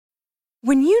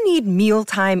When you need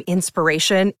mealtime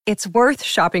inspiration, it's worth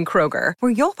shopping Kroger,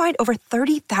 where you'll find over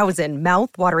 30,000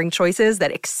 mouth-watering choices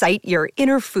that excite your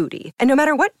inner foodie. And no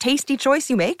matter what tasty choice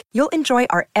you make, you'll enjoy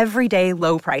our everyday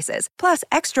low prices, plus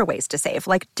extra ways to save,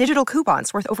 like digital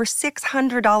coupons worth over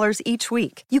 $600 each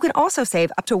week. You can also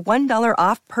save up to $1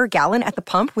 off per gallon at the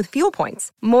pump with fuel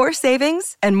points. More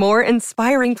savings and more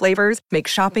inspiring flavors make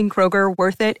shopping Kroger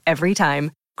worth it every time.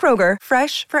 Kroger,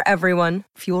 fresh for everyone.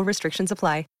 Fuel restrictions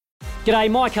apply. G'day,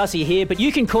 Mike Hussey here, but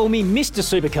you can call me Mr.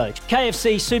 Supercoach.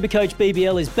 KFC Supercoach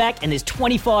BBL is back and there's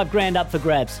 25 grand up for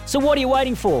grabs. So what are you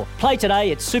waiting for? Play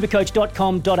today at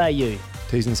supercoach.com.au.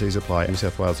 T's and C's apply. New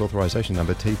South Wales authorisation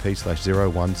number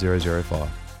TP/01005.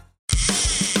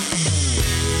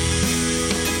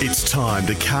 It's time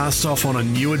to cast off on a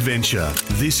new adventure.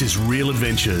 This is Real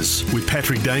Adventures with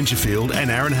Patrick Dangerfield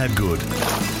and Aaron Habgood.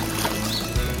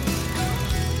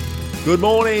 Good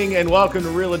morning and welcome to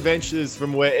Real Adventures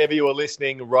from wherever you are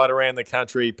listening right around the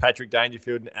country. Patrick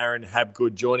Dangerfield and Aaron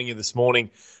Habgood joining you this morning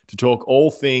to talk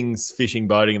all things fishing,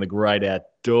 boating and the great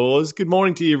outdoors. Good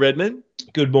morning to you, Redmond.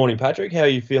 Good morning, Patrick. How are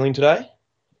you feeling today?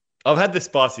 I've had the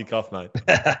spicy cough, mate.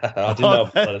 I didn't know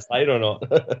if I was say it or not.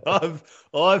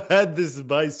 I've had this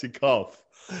spicy cough.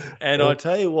 And I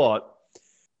tell you what,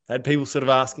 I had people sort of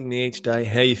asking me each day,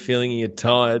 how are you feeling? Are you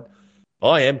tired?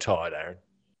 I am tired, Aaron.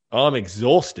 I'm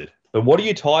exhausted. But what are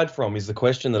you tired from is the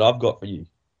question that I've got for you.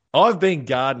 I've been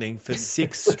gardening for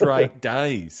 6 straight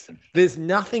days. There's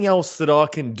nothing else that I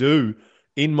can do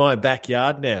in my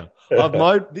backyard now. I've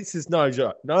mowed, this is no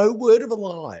joke, no word of a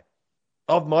lie.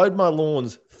 I've mowed my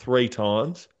lawns 3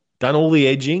 times, done all the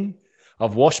edging.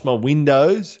 I've washed my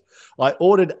windows. I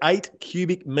ordered 8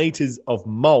 cubic metres of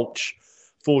mulch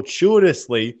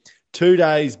fortuitously 2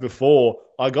 days before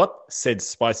I got said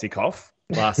spicy cough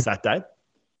last Saturday.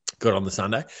 Got on the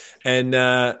Sunday. And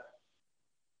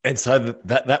so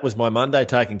that was my Monday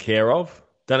taken care of.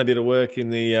 Done a bit of work in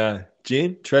the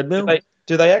gym, treadmill.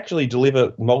 Do they actually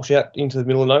deliver mulch out into the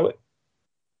middle of nowhere?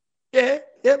 Yeah,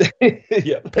 yep.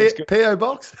 Yeah, P.O.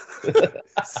 box.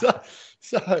 so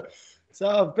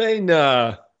I've been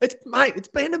it's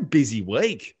been a busy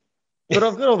week. But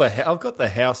I've got the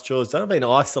house chores done. I've been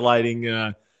isolating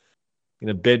in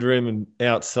a bedroom and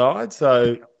outside,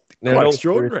 so now, quite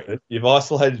extraordinary. You've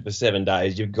isolated for 7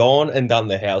 days. You've gone and done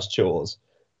the house chores.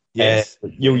 Yes.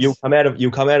 You'll come out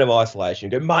of isolation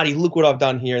and go, Marty, look what I've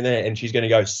done here and there. And she's going to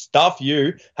go, stuff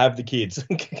you, have the kids.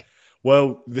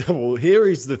 Well, here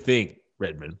is the thing,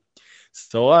 Redmond.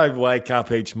 So I wake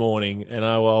up each morning and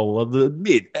I will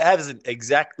admit it hasn't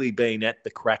exactly been at the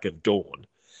crack of dawn.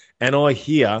 And I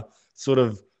hear sort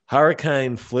of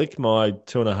Hurricane Flick, my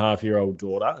 2.5-year-old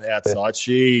daughter, outside.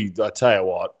 I tell you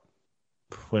what,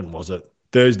 when was it?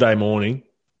 Thursday morning.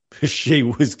 She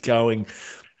was going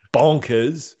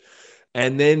bonkers.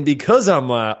 And then because I'm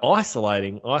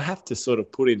isolating, I have to sort of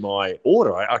put in my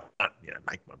order. I can't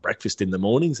make my breakfast in the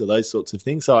mornings or those sorts of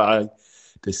things. So I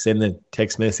just send the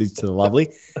text message to the lovely,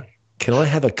 can I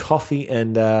have a coffee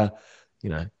and, a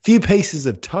few pieces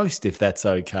of toast if that's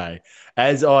okay?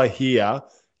 As I hear,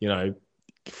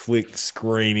 Flick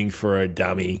screaming for a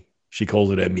dummy. She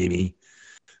calls it her Mimi.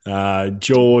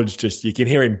 George you can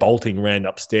hear him bolting around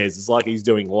upstairs. It's like he's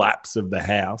doing laps of the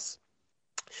house.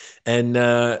 And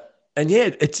yeah,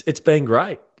 it's been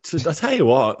great. So I tell you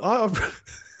what,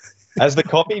 has the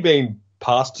coffee been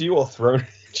passed to you or thrown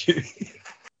at you?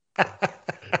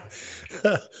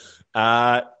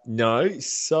 No,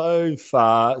 so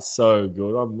far so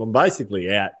good. I'm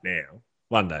basically out now.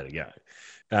 1 day to go.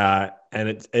 And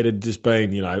it had just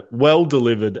been, well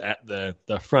delivered at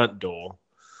the front door.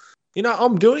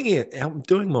 I'm doing it. I'm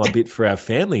doing my bit for our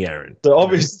family, Aaron. So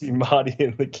obviously, Marty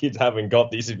and the kids haven't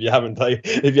got this. If you haven't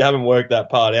worked that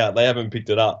part out, they haven't picked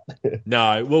it up.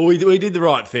 No, well, we did the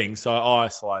right thing. So I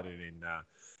isolated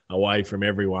away from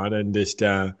everyone and just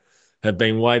have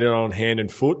been waiting on hand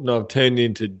and foot. And I've turned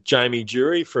into Jamie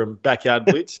Jury from Backyard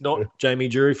Blitz, not Jamie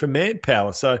Jury from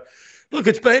Manpower. So look,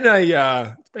 it's been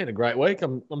a great week.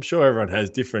 I'm sure everyone has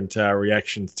different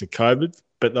reactions to COVID,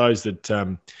 but those that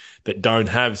don't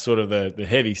have sort of the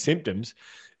heavy symptoms,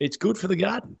 it's good for the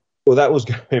garden. Well, that was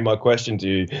going to be my question to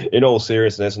you. In all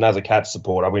seriousness, and as a Cats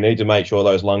supporter, we need to make sure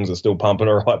those lungs are still pumping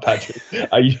all right, Patrick.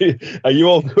 Are you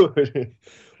all good?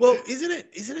 Well, isn't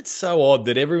it so odd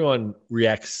that everyone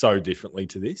reacts so differently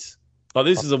to this? Like,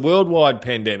 this is a worldwide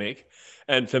pandemic,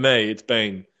 and for me, it's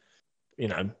been,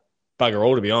 bugger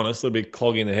all, to be honest. A little bit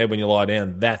clogging the head when you lie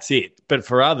down. That's it. But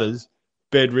for others,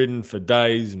 bedridden for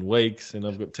days and weeks, and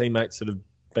I've got teammates that have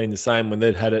been the same when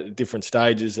they'd had it at different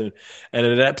stages, and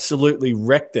it absolutely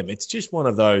wrecked them. It's just one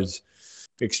of those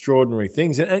extraordinary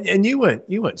things. And you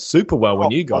weren't super well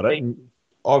when you got it.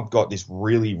 I've got this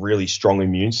really, really strong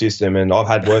immune system, and I've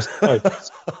had worse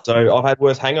hangovers. So I've had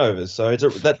worse hangovers. So it's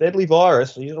that deadly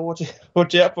virus. You got to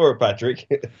watch out for it, Patrick.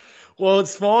 Well,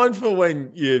 it's fine for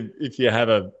if you have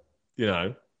a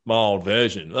mild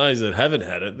version. Those that haven't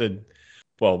had it, then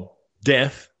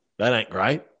death, that ain't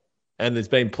great. And there's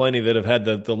been plenty that have had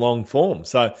the long form.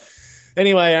 So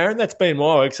anyway, Aaron, that's been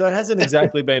my week. So it hasn't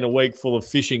exactly been a week full of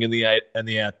fishing in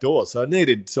the outdoors. So I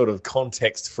needed sort of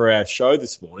context for our show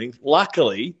this morning.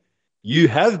 Luckily, you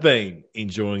have been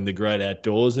enjoying the great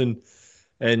outdoors and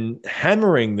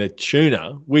hammering the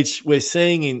tuna, which we're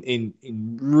seeing in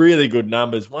really good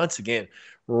numbers. Once again,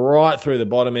 right through the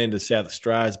bottom end of South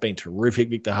Australia. It's been terrific.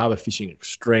 Victor Harbour fishing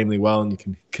extremely well, and you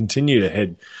can continue to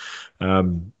head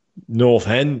north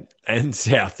and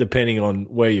south, depending on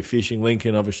where you're fishing.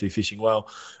 Lincoln, obviously, fishing well.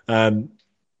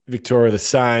 Victoria, the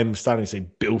same. Starting to see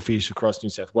billfish across New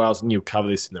South Wales, and you'll cover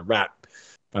this in the wrap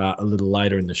a little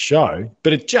later in the show.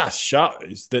 But it just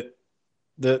shows that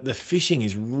the fishing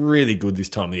is really good this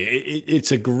time of the year.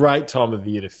 It's a great time of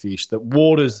the year to fish. The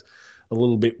water's a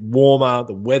little bit warmer.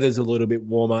 The weather's a little bit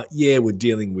warmer. Yeah, we're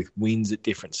dealing with winds at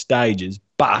different stages,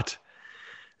 but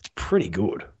it's pretty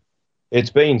good. It's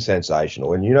been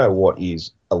sensational. And you know what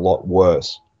is a lot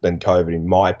worse than COVID, in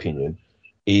my opinion,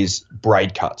 is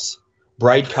braid cuts.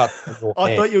 Braid cuts.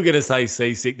 I thought you were going to say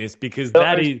seasickness, because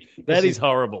that is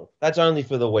horrible. That's only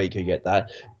for the week you get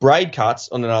that. Braid cuts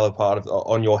on another part of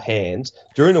on your hands.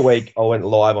 During the week, I went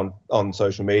live on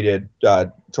social media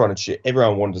trying to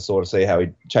everyone wanted to sort of see how he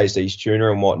chased these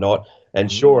tuna and whatnot.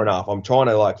 And sure enough, I'm trying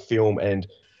to film, and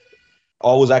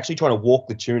I was actually trying to walk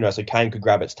the tuna so Kane could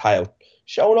grab its tail,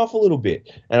 showing off a little bit.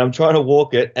 And I'm trying to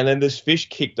walk it, and then this fish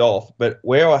kicked off. But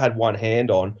where I had one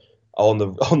hand on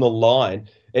the line,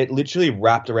 it literally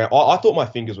wrapped around. I thought my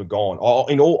fingers were gone.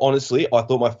 In all honesty, I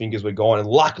thought my fingers were gone. And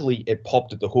luckily, it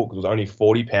popped at the hook. It was only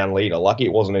 40-pound leader. Lucky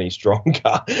it wasn't any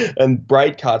stronger. And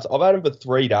braid cuts, I've had them for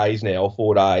 3 days now,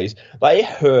 4 days. They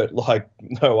hurt like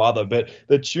no other. But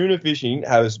the tuna fishing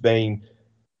has been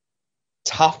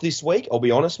tough this week, I'll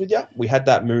be honest with you. We had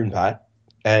that moon, Pat,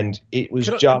 and it was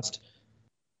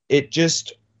it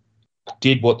just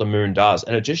did what the moon does,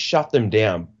 and it just shut them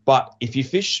down. But if you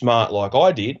fish smart like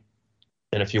I did,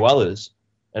 and a few others,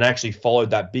 and actually followed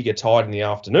that bigger tide in the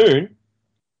afternoon,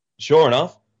 sure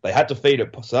enough, they had to feed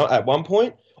at one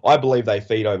point. I believe they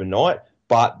feed overnight,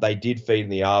 but they did feed in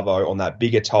the arvo on that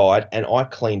bigger tide, and I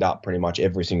cleaned up pretty much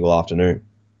every single afternoon.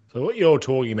 So what you're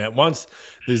talking about, once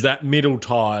there's that middle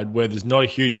tide where there's not a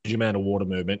huge amount of water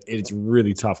movement, it's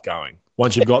really tough going.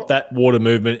 Once you've got that water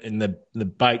movement and the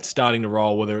bait starting to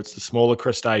roll, whether it's the smaller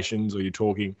crustaceans or you're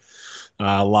talking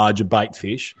larger bait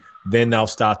fish, then they'll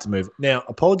start to move. Now,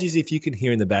 apologies if you can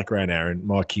hear in the background, Aaron,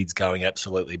 my kid's going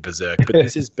absolutely berserk, but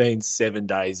this has been 7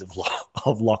 days of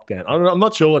lockdown. I'm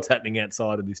not sure what's happening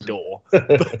outside of this door,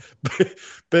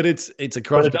 but it's a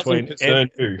cross between...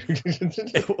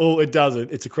 Well, it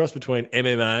doesn't. It's a cross between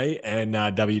MMA and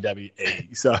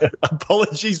WWE. So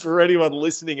apologies for anyone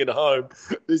listening at home.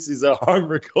 This is a home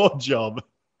record job.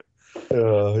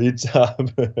 It's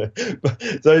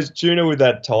those tuna with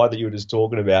that tide that you were just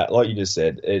talking about, like you just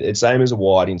said, it's same as a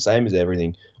whiting, same as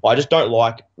everything. I just don't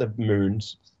like the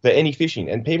moons for any fishing.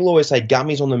 And people always say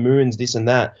gummies on the moons, this and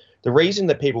that. The reason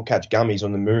that people catch gummies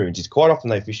on the moons is quite often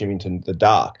they fish them into the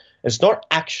dark. It's not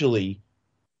actually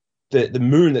the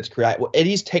moon that's created. Well, it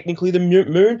is technically the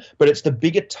moon, but it's the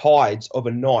bigger tides of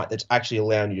a night that's actually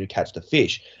allowing you to catch the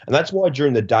fish. And that's why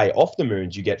during the day off the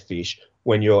moons you get fish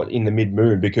when you're in the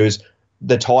mid-moon, because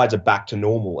the tides are back to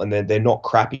normal and they're not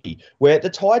crappy. Where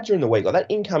the tide during the week, like that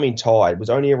incoming tide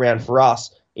was only around for us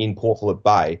in Port Phillip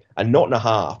Bay, a knot and a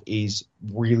half is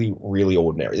really, really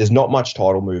ordinary. There's not much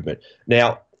tidal movement.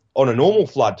 Now, on a normal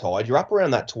flood tide, you're up around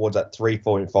that towards that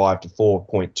 3.5 to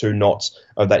 4.2 knots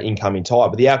of that incoming tide,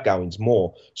 but the outgoing's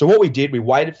more. So what we did, we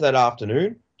waited for that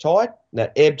afternoon tide,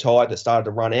 that ebb tide that started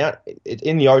to run out. It's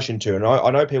in the ocean too, and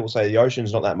I know people say the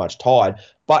ocean's not that much tide,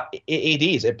 but it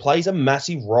is. It plays a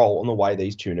massive role on the way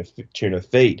these tuna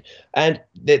feed, and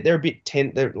they're a bit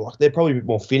they're probably a bit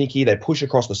more finicky. They push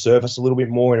across the surface a little bit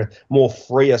more in a more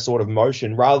freer sort of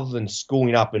motion rather than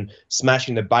schooling up and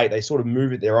smashing the bait. They sort of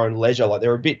move at their own leisure, like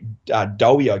they're a bit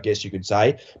doughy, I guess you could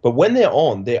say. But when they're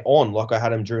on like I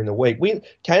had them during the week.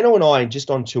 Kano and I, in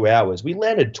just on 2 hours, we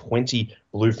landed 20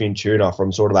 bluefin tuna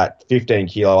from sort of that 15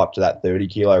 kilo up to that 30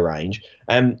 kilo range.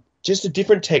 And just a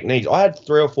different techniques. I had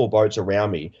 3 or 4 boats around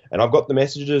me, and I've got the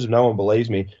messages, no one believes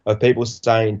me, of people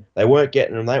saying they weren't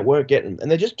getting them,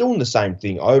 and they're just doing the same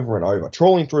thing over and over,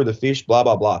 trawling through the fish, blah,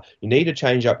 blah, blah. You need to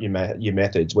change up your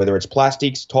methods, whether it's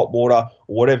plastics, top water,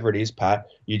 or whatever it is, Pat.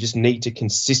 You just need to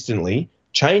consistently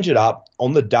change it up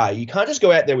on the day. You can't just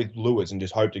go out there with lures and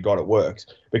just hope to God it works,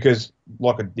 because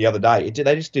like the other day,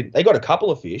 they got a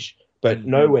couple of fish, but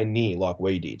nowhere near like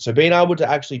we did. So being able to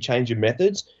actually change your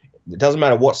methods, it doesn't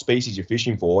matter what species you're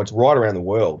fishing for, it's right around the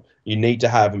world. You need to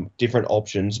have different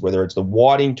options, whether it's the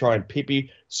whiting, try and pippy,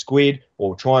 squid,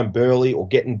 or try and burley, or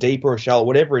getting deeper or shallow,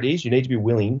 whatever it is, you need to be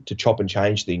willing to chop and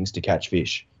change things to catch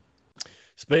fish.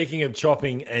 Speaking of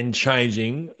chopping and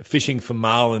changing, fishing for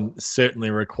marlin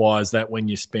certainly requires that when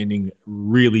you're spending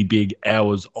really big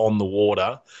hours on the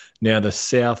water. Now, the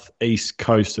southeast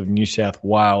coast of New South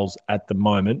Wales at the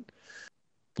moment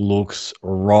looks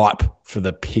ripe for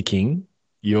the picking.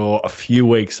 You're a few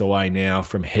weeks away now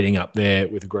from heading up there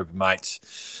with a group of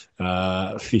mates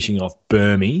fishing off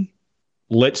Burmy.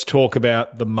 Let's talk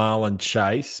about the marlin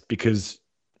chase, because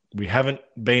we haven't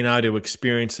been able to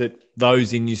experience it.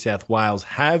 Those in New South Wales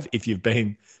have, if you've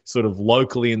been sort of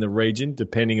locally in the region,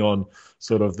 depending on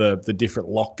sort of the different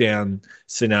lockdown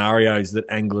scenarios that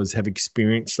anglers have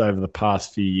experienced over the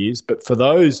past few years. But for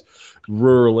those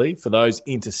rurally, for those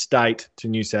interstate to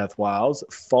New South Wales,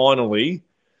 finally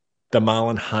the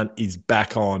marlin hunt is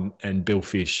back on and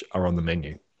billfish are on the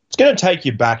menu. It's going to take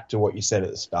you back to what you said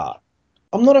at the start.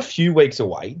 I'm not a few weeks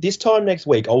away. This time next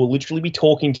week, I will literally be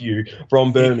talking to you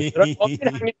from Birmingham. I'm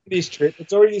going to this trip.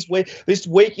 It's already this week. This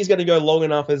week is going to go long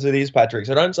enough as it is, Patrick.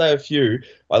 So don't say a few.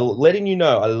 I'm letting you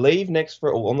know. I leave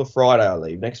on the Friday. I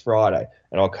leave next Friday,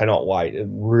 and I cannot wait.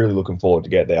 I'm really looking forward to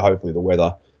get there. Hopefully, the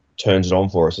weather turns it on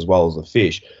for us as well as the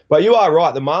fish. But you are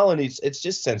right. The marlin it's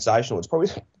just sensational.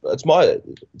 It's my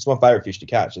favorite fish to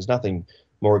catch. There's nothing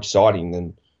more exciting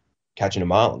than catching a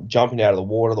marlin, jumping out of the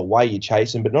water, the way you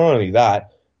chase them. But not only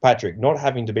that, Patrick, not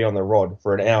having to be on the rod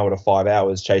for an hour to 5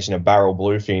 hours chasing a barrel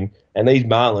bluefin. And these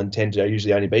marlin tend to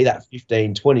usually only be that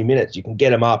 15, 20 minutes. You can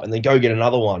get them up and then go get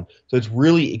another one. So it's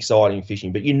really exciting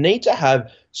fishing. But you need to have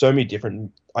so many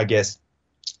different, we'll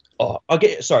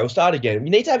start again. You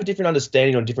need to have a different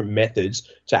understanding on different methods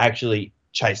to actually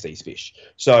chase these fish.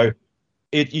 So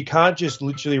you can't just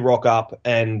literally rock up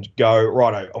and go,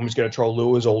 righto, I'm just going to troll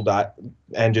lures all day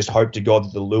and just hope to God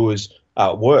that the lures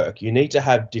work. You need to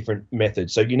have different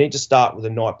methods. So you need to start with the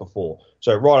night before.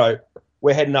 So, righto,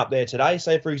 we're heading up there today,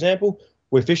 say, for example.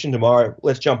 We're fishing tomorrow.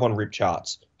 Let's jump on rip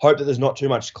charts. Hope that there's not too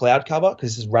much cloud cover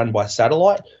because this is run by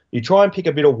satellite. You try and pick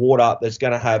a bit of water that's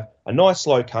going to have a nice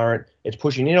slow current. It's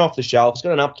pushing in off the shelf. It's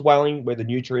got an upwelling where the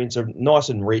nutrients are nice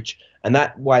and rich. And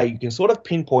that way you can sort of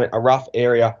pinpoint a rough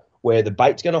area where the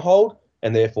bait's going to hold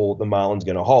and therefore the marlin's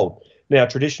going to hold. Now,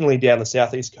 traditionally down the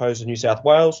southeast coast of New South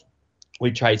Wales,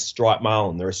 we chase striped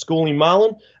marlin. They're a schooling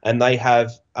marlin, and they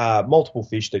have multiple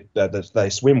fish that they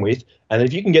swim with. And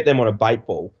if you can get them on a bait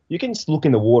ball, you can look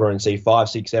in the water and see 5,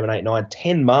 6, 7, 8, 9,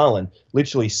 10 marlin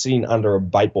literally sitting under a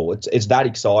bait ball. It's that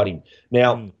exciting.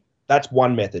 Now, that's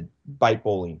one method, bait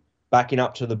balling. Backing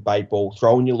up to the bait ball,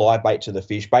 throwing your live bait to the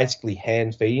fish, basically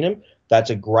hand feeding them. That's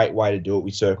a great way to do it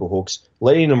with circle hooks,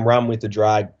 letting them run with the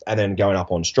drag and then going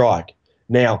up on strike.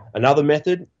 Now, another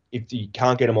method, if you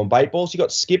can't get them on bait balls, you've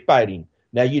got skip baiting.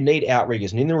 Now, you need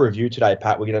outriggers. And in the review today,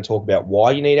 Pat, we're going to talk about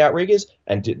why you need outriggers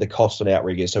and the cost of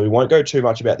outriggers. So we won't go too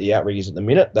much about the outriggers at the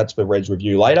minute. That's for Red's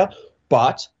review later.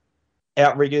 But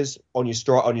outriggers on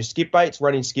your skip baits,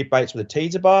 running skip baits with a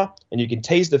teaser bar, and you can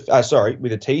tease with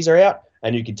a teaser out,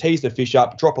 and you can tease the fish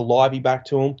up, drop a livey back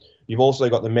to them. You've also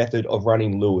got the method of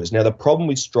running lures. Now, the problem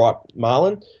with striped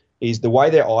marlin is the way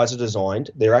their eyes are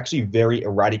designed, they're actually very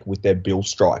erratic with their bill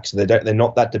strikes. So they're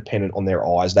not that dependent on their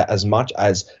eyes that as much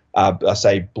as,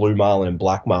 say, blue marlin and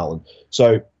black marlin.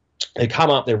 So they come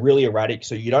up, they're really erratic.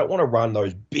 So you don't want to run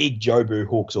those big Jobu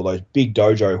hooks or those big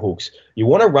Dojo hooks. You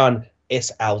want to run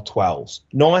SL12s,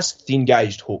 nice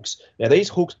thin-gauged hooks. Now, these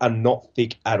hooks are not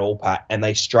thick at all, Pat, and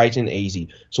they straighten easy.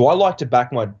 So I like to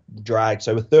back my drag.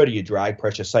 So with 30 drag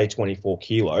pressure, say 24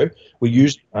 kilo, we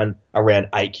usually run around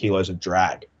 8 kilos of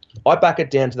drag. I back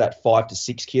it down to that 5 to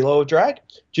 6 kilo of drag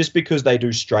just because they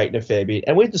do straighten a fair bit.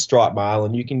 And with the striped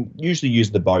marlin, you can usually use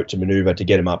the boat to maneuver to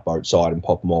get them up boat side and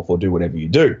pop them off or do whatever you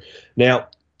do. Now,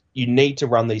 you need to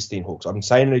run these thin hooks. I'm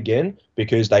saying it again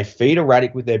because they feed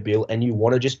erratic with their bill and you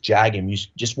want to just jag them. You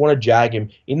just want to jag them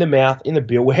in the mouth, in the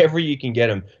bill, wherever you can get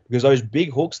them, because those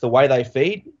big hooks, the way they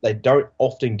feed, they don't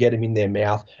often get them in their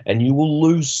mouth and you will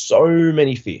lose so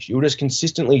many fish. You'll just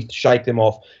consistently shake them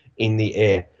off in the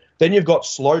air. Then you've got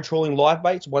slow trawling live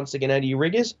baits, once again out of your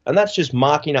riggers, and that's just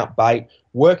marking up bait,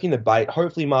 working the bait,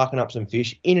 hopefully marking up some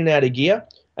fish in and out of gear,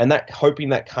 and that hoping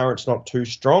that current's not too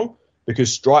strong,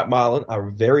 because striped marlin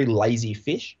are very lazy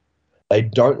fish. They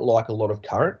don't like a lot of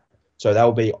current, so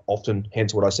they'll be often,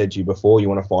 hence what I said to you before, you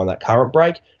want to find that current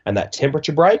break and that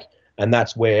temperature break, and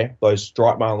that's where those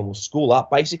striped marlin will school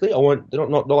up. Basically, they're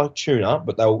not like tuna,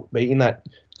 but they'll be in that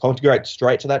congregate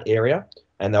straight to that area,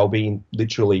 and they'll be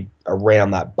literally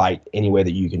around that bait anywhere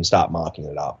that you can start marking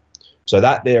it up. So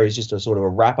that there is just a sort of a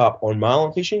wrap up on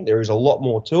marlin fishing. There is a lot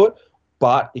more to it,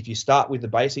 but if you start with the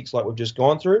basics like we've just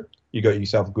gone through, you got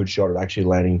yourself a good shot at actually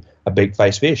landing a big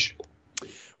face fish.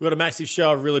 We've got a massive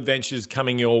show of Real Adventures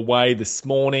coming your way this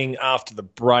morning. After the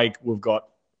break, we've got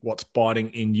what's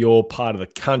biting in your part of the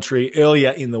country.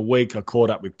 Earlier in the week, I caught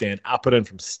up with Dan Upperton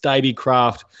from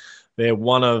Stabycraft. They're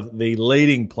one of the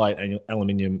leading plate and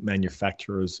aluminium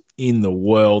manufacturers in the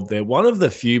world. They're one of the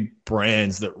few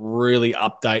brands that really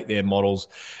update their models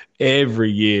every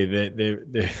year.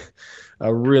 They're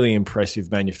a really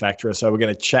impressive manufacturer. So we're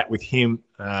going to chat with him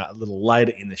a little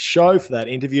later in the show for that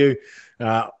interview.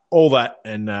 All that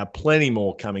and plenty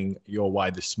more coming your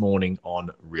way this morning on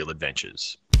Real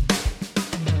Adventures.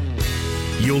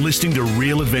 You're listening to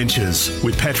Real Adventures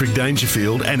with Patrick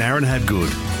Dangerfield and Aaron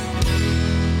Habgood.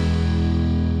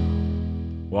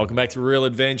 Welcome back to Real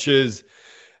Adventures.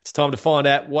 It's time to find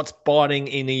out what's biting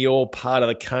in your part of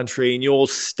the country, in your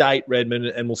state, Redmond,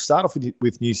 and we'll start off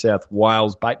with New South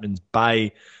Wales, Bateman's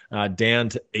Bay, down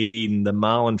to Eden. The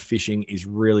marlin fishing is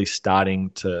really starting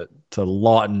to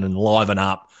lighten and liven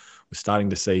up. We're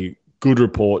starting to see good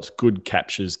reports, good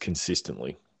captures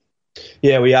consistently.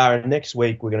 Yeah, we are. And next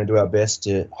week, we're going to do our best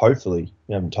to, hopefully,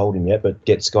 we haven't told him yet, but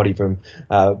get Scotty from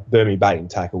Burmy Bait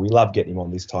and Tackle. We love getting him on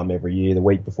this time every year, the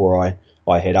week before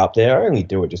I head up there. I only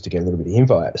do it just to get a little bit of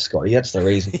info out of Scotty. That's the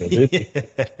reason for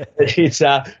it. He's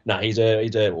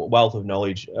a wealth of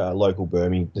knowledge, local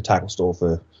Burmy, the tackle store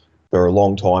for a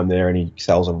long time there, and he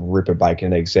sells a ripper bacon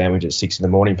and egg sandwich at 6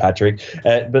 a.m, Patrick.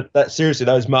 But seriously,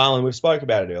 those marlin, we've spoke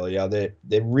about it earlier,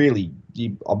 they're really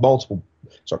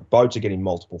boats are getting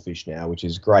multiple fish now, which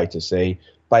is great to see.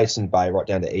 Basin Bay right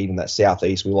down to Eden, that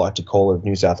southeast, we like to call it,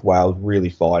 New South Wales, really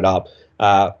fired up.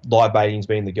 Live baiting's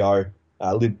been the go.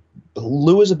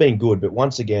 Lures have been good, but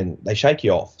once again, they shake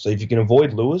you off. So if you can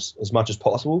avoid lures as much as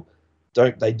possible,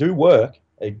 they do work.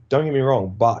 Don't get me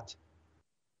wrong, but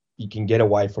you can get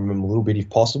away from them a little bit if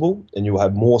possible, and you'll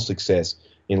have more success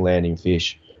in landing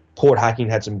fish. Port Hacking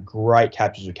had some great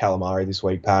captures of calamari this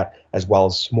week, Pat, as well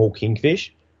as small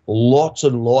kingfish. Lots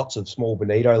and lots of small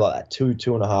bonito, like that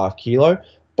 2.5 kilo.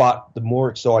 But the more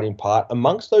exciting part,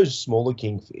 amongst those smaller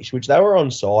kingfish, which they were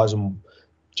on size and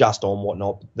just on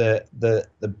whatnot, the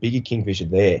bigger kingfish are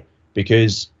there,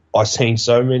 because I've seen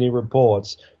so many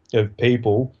reports of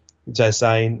people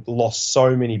saying lost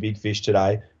so many big fish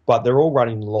today, but they're all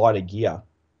running lighter gear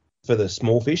for the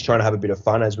small fish, trying to have a bit of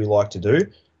fun as we like to do.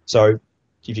 So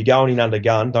if you're going in under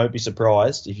gun, don't be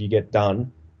surprised if you get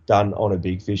done on a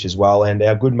big fish as well. And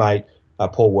our good mate,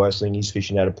 Paul Worsling, he's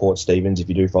fishing out of Port Stephens. If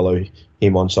you do follow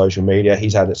him on social media,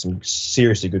 he's had some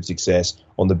seriously good success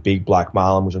on the big black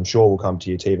marlin, which I'm sure will come to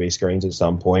your TV screens at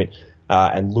some point.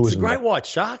 And lures, it's great white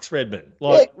sharks, Redmond.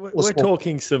 We're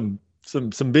talking some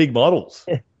big models.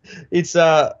 It's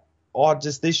the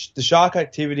shark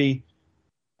activity.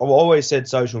 I've always said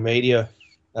social media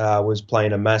was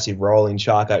playing a massive role in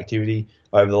shark activity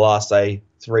over the last, say,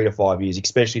 3 to 5 years,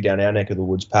 especially down our neck of the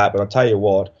woods, Pat. But I'll tell you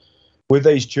what, with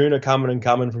these tuna coming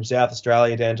from South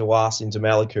Australia down to us into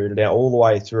Mallacoota, down all the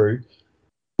way through,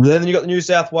 then you got the New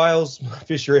South Wales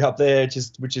fishery up there,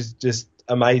 which is just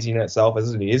amazing in itself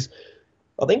as it is.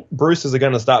 I think Bruce's are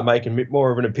going to start making a bit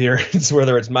more of an appearance,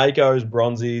 whether it's makos,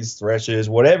 bronzies, threshers,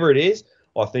 whatever it is.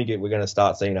 I think we're going to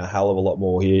start seeing a hell of a lot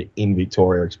more here in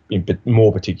Victoria,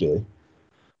 more particularly.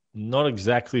 Not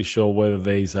exactly sure whether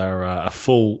these are a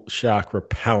full shark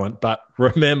repellent, but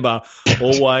remember,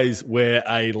 always wear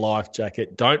a life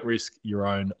jacket. Don't risk your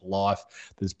own life.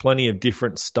 There's plenty of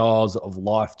different styles of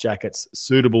life jackets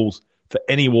suitable for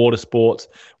any water sports,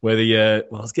 whether you're, I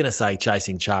was going to say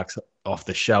chasing sharks off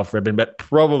the shelf, Redmond, but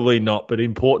probably not, but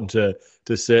important to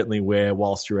certainly wear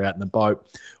whilst you're out in the boat,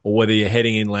 or whether you're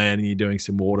heading inland and you're doing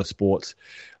some water sports.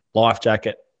 Life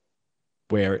jacket,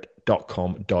 wear it.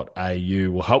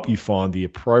 .com.au will help you find the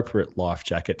appropriate life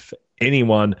jacket for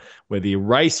anyone, whether you're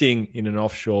racing in an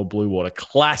offshore blue water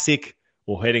classic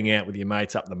or heading out with your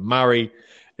mates up the Murray.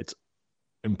 It's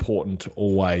important to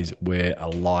always wear a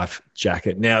life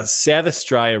jacket. Now, South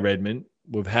Australia, Redmond,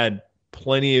 we've had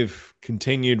plenty of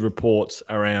continued reports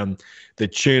around the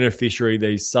tuna fishery,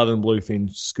 these southern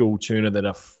bluefin school tuna that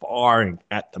are firing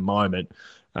at the moment.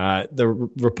 The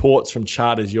reports from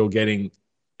charters you're getting,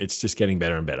 it's just getting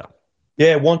better and better.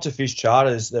 Yeah, Want to Fish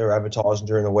charters, they're advertising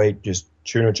during the week, just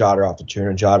tuna charter after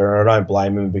tuna charter, and I don't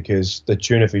blame them because the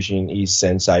tuna fishing is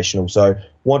sensational. So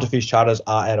Want to Fish charters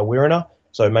are out of Wirrana,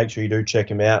 so make sure you do check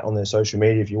them out on their social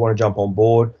media if you want to jump on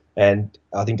board. and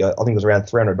I think it was around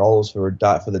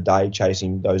 $300 for the day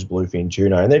chasing those bluefin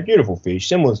tuna, and they're beautiful fish,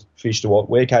 similar fish to what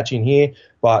we're catching here,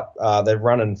 but they're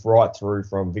running right through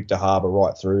from Victor Harbour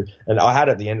right through. And I had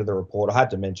at the end of the report, I had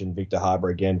to mention Victor Harbour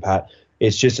again, Pat.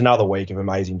 It's just another week of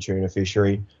amazing tuna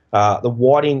fishery. The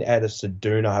whiting out of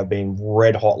Ceduna have been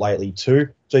red hot lately too.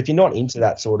 So if you're not into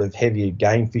that sort of heavier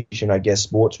game fishing, I guess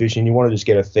sports fishing, you want to just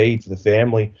get a feed for the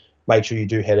family, make sure you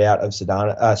do head out of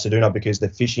Ceduna because the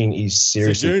fishing is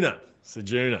seriously...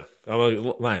 Ceduna.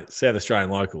 Mate, South Australian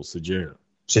locals, Ceduna.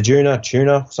 Ceduna,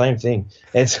 tuna, same thing.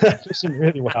 It's fishing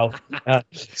really well.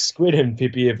 Squid and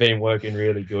pippy have been working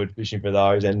really good fishing for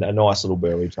those, and a nice little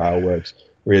burley trail works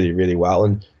really, really well.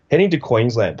 And heading to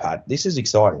Queensland, Pat, this is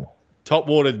exciting. Top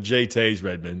water GTs,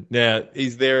 Redmond. Now,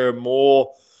 is there a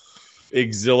more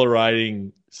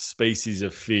exhilarating species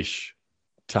of fish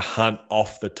to hunt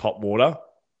off the top water?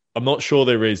 I'm not sure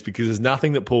there is, because there's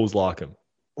nothing that pulls like them.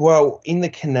 Well, in the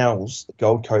canals, the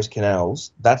Gold Coast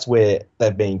canals, that's where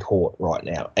they're being caught right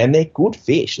now. And they're good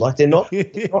fish. Like, they're not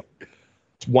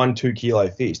 1-2 kilo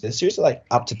fish. They're seriously like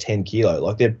up to 10 kilo.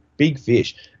 Like, they're big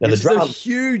fish. Now, it's a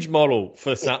huge model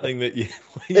for something that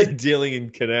you're dealing in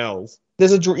canals.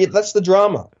 That's the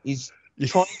drama. He's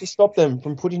trying to stop them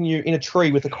from putting you in a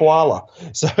tree with a koala.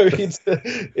 So it's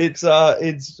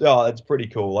pretty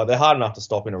cool. Like, they're hard enough to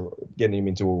stop getting him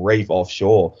into a reef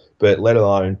offshore, but let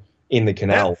alone in the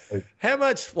canal. How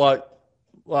much, like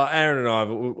Aaron and I,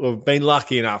 we've been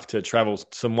lucky enough to travel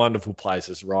some wonderful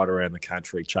places right around the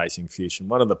country chasing fish. And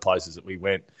one of the places that we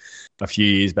went a few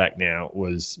years back now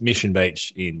was Mission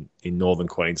Beach in northern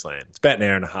Queensland. It's about an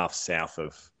hour and a half south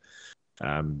of,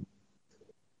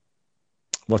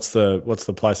 what's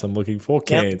the place I'm looking for?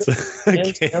 Cairns.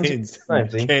 Cairns.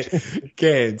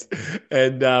 Cairns.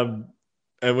 And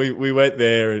we went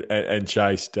there and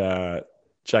chased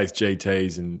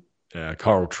GTs and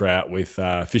coral trout with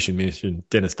Fishing Mission,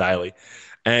 Dennis Daly,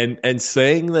 and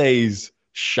seeing these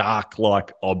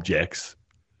shark-like objects,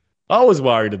 I was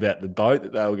worried about the boat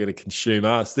that they were going to consume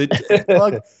us.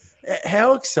 Like,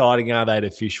 how exciting are they to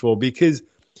fish for? Because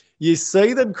you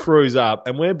see them cruise up,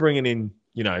 and we're bringing in,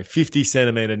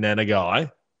 50-centimetre nanagai,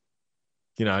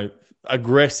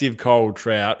 aggressive coral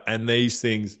trout, and these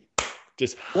things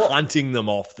just hunting them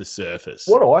off the surface.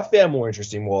 What I found more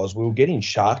interesting was we were getting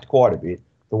sharked quite a bit,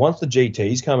 but once the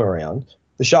GTs come around,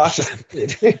 the sharks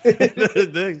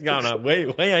they're going up.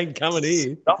 We ain't coming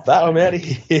here. Stop that, I'm out of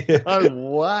here. No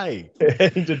way.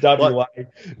 Heading to WA,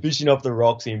 fishing off the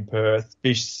rocks in Perth,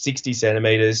 fish 60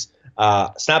 centimetres,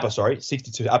 snapper,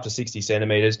 62 up to 60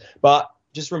 centimetres. But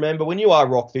just remember, when you are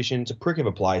rock fishing, it's a prick of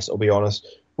a place, I'll be honest.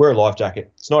 Wear a life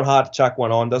jacket. It's not hard to chuck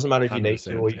one on. Doesn't matter if you need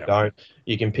to or you don't.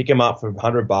 You can pick them up for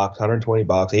 $100,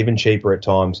 $120, even cheaper at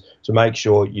times. So make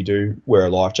sure you do wear a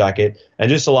life jacket. And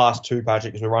just the last two,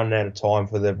 Patrick, because we're running out of time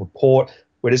for the report,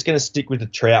 we're just going to stick with the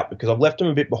trout because I've left them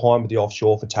a bit behind with the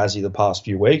offshore for Tassie the past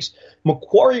few weeks.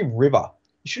 Macquarie River.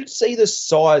 You should see the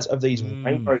size of these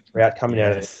rainbow trout coming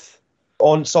out of it.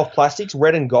 On soft plastics,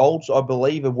 red and golds, I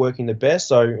believe, are working the best.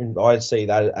 So I see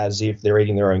that as if they're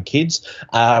eating their own kids,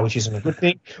 which isn't a good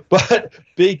thing. But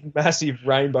big, massive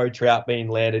rainbow trout being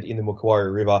landed in the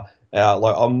Macquarie River.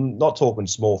 Like, I'm not talking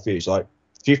small fish, like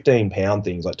 15-pound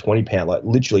things, like 20-pound, like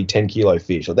literally 10-kilo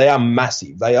fish. Like, they are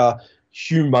massive. They are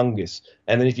humongous.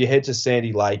 And then if you head to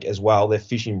Sandy Lake as well, they're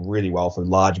fishing really well for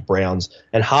large browns.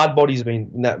 And hard bodies have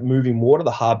been, in that moving water, the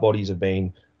hard bodies have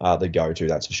been the go-to,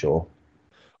 that's for sure.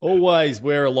 Always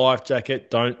wear a life jacket.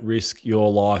 Don't risk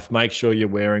your life. Make sure you're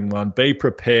wearing one. Be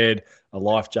prepared. A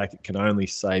life jacket can only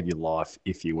save your life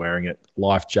if you're wearing it.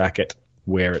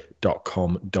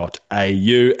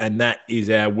 Lifejacketwearit.com.au. And that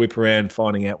is our whip around,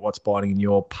 finding out what's biting in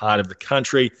your part of the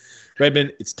country.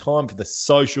 Redmond, it's time for the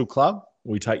Social Club.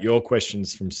 We take your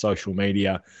questions from social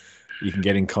media. You can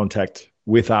get in contact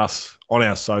with us on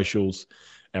our socials.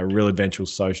 Our Real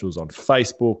Adventures socials on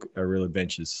Facebook, our Real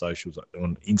Adventures socials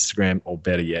on Instagram, or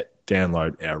better yet,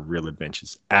 download our Real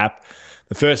Adventures app.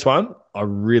 The first one I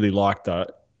really like, though,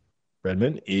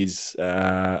 Redmond, is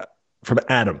from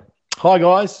Adam. Hi,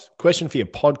 guys. Question for your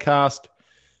podcast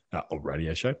or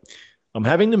radio show. I'm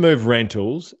having to move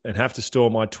rentals and have to store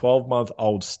my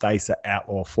 12-month-old Stacer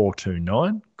Outlaw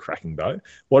 429, cracking boat.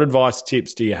 What advice,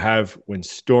 tips do you have when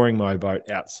storing my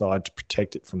boat outside to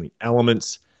protect it from the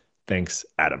elements? Thanks,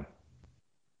 Adam.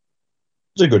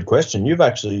 It's a good question. You've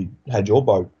actually had your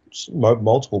boat,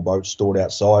 multiple boats stored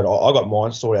outside. I got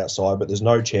mine stored outside, but there's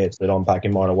no chance that I'm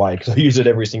packing mine away because I use it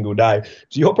every single day.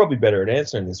 So you're probably better at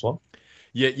answering this one.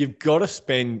 Yeah, you've got to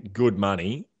spend good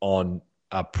money on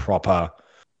a proper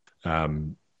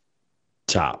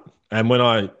tarp. And when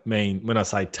I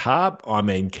say tarp, I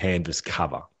mean canvas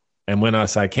cover. And when I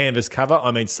say canvas cover,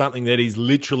 I mean something that is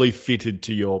literally fitted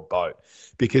to your boat.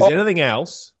 Because anything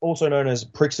else... Also known as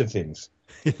pricks of things.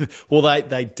 Well,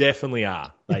 they definitely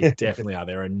are. They definitely are.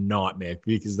 They're a nightmare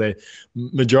because they're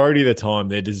majority of the time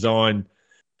they're designed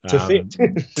to fit.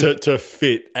 to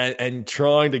fit and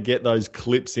trying to get those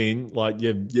clips in, like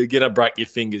you're going to break your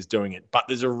fingers doing it. But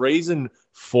there's a reason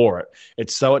for it.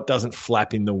 It's so it doesn't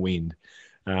flap in the wind.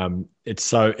 It's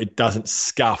so it doesn't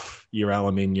scuff your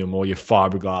aluminium or your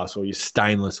fiberglass or your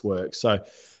stainless work. So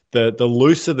the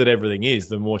looser that everything is,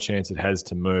 the more chance it has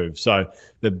to move. So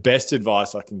the best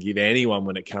advice I can give anyone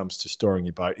when it comes to storing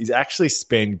your boat is actually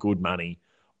spend good money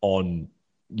on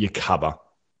your cover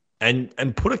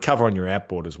and put a cover on your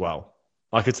outboard as well.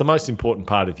 Like it's the most important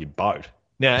part of your boat.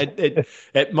 Now,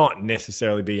 it might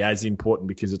necessarily be as important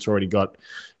because it's already got,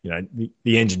 the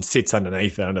engine sits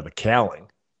underneath it under the cowling,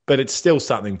 but it's still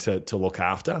something to look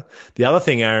after. The other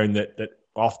thing, Aaron, that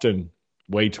often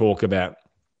we talk about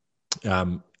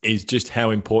is just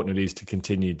how important it is to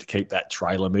continue to keep that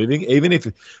trailer moving, even if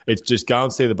it's just go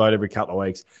and see the boat every couple of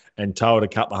weeks and tow it a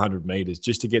couple of 100 meters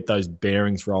just to get those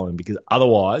bearings rolling. Because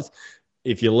otherwise,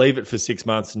 if you leave it for 6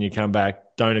 months and you come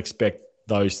back, don't expect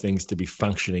those things to be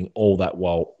functioning all that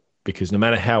well, because no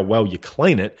matter how well you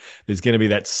clean it, there's going to be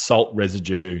that salt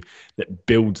residue that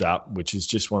builds up, which is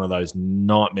just one of those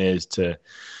nightmares to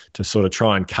sort of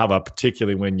try and cover,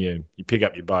 particularly when you pick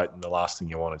up your boat and the last thing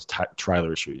you want is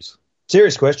trailer issues.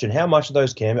 Serious question. How much are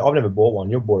those canvas? I've never bought one.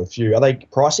 You've bought a few. Are they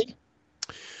pricey?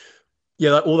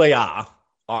 Yeah, well, they are.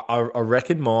 I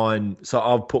reckon mine. So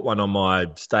I've put one on my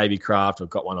Stabicraft. I've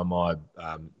got one on my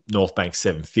North Bank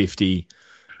 750.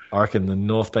 I reckon the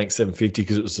North Bank 750,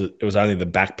 because it was only the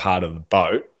back part of the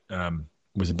boat,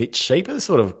 was a bit cheaper,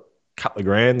 sort of a couple of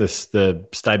grand. The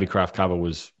Stabicraft cover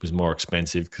was more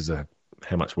expensive because of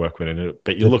how much work went into it.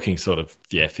 But you're looking sort of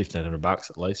 $1,500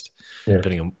 at least,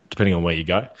 depending on where you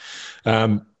go.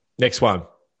 Next one,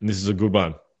 and this is a good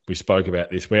one. We spoke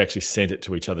about this. We actually sent it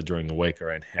to each other during the week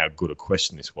around how good a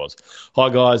question this was. Hi,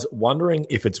 guys. Wondering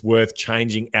if it's worth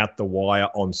changing out the wire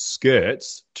on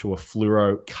skirts to a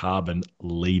fluorocarbon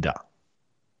leader.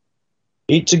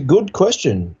 It's a good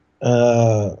question.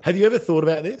 Have you ever thought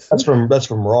about this? That's from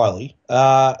Riley.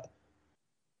 Well,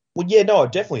 yeah, no,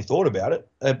 I've definitely thought about it,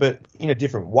 but in a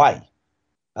different way.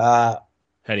 How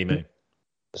do you mean?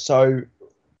 So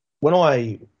when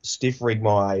I stiff rig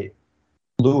my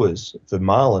lures for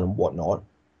marlin and whatnot,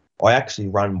 I actually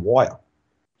run wire.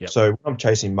 Yep. So when I'm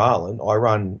chasing marlin, I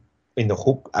run in the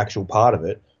hook actual part of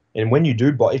it. And when you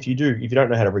do buy, if you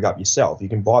don't know how to rig up yourself, you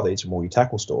can buy these from all your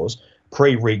tackle stores,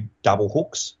 pre-rig double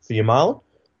hooks for your marlin,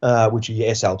 which are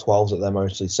your SL12s that they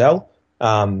mostly sell,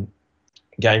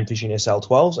 game fishing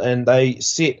SL12s, and they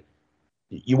sit.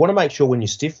 You want to make sure when you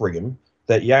stiff rig them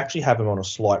that you actually have them on a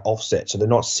slight offset, so they're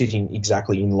not sitting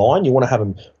exactly in line. You want to have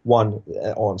them one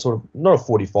on sort of not a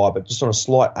 45, but just on a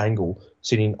slight angle,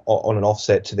 sitting on an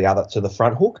offset to the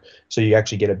front hook, so you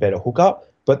actually get a better hook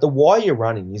up. But the wire you're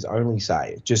running is only,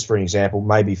 say, just for an example,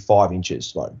 maybe 5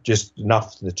 inches, like just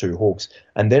enough to the two hooks.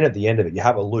 And then at the end of it, you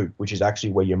have a loop, which is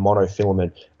actually where your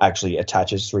monofilament actually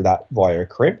attaches through that via a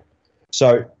crimp.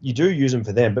 So you do use them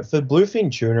for them, but for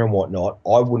bluefin tuna and whatnot,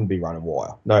 I wouldn't be running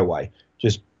wire. No way.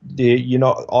 Just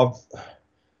I've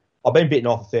been bitten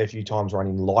off a fair few times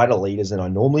running lighter leaders than I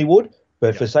normally would.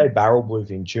 But for, say, barrel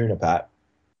bluefin tuna, Pat,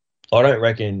 I don't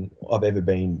reckon I've ever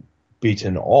been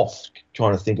bitten off,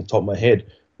 trying to think off the top of my head,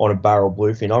 on a barrel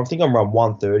bluefin. I think I'm around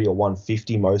 130 or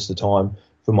 150 most of the time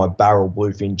for my barrel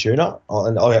bluefin tuna.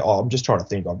 And I'm just trying to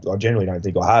think. I generally don't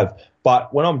think I have.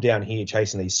 But when I'm down here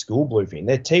chasing these school bluefin,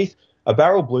 their teeth, a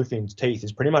barrel bluefin's teeth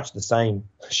is pretty much the same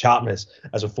sharpness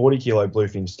as a 40-kilo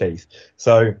bluefin's teeth.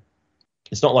 So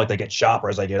it's not like they get sharper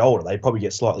as they get older. They probably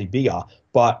get slightly bigger.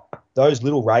 But those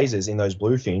little razors in those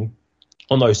bluefin,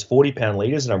 on those 40-pound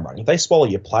leaders that I'm running, if they swallow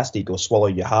your plastic or swallow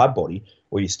your hard body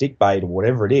or your stick bait or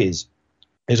whatever it is,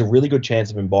 there's a really good chance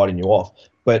of them biting you off.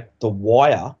 But the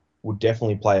wire would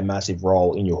definitely play a massive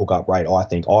role in your hookup rate, I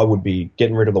think. I would be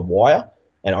getting rid of the wire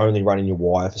and only running your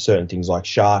wire for certain things like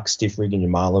sharks, stiff rigging your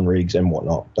marlin rigs and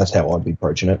whatnot. That's how I'd be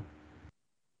approaching it.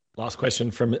 Last question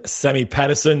from Sammy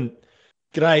Patterson.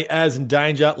 G'day, Az and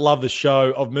Danger. Love the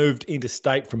show. I've moved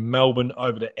interstate from Melbourne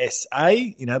over to SA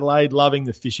in Adelaide. Loving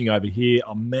the fishing over here.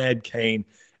 I'm mad keen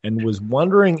and was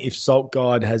wondering if Salt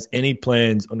Guide has any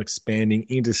plans on expanding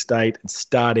interstate and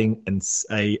starting an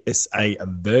SA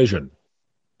version.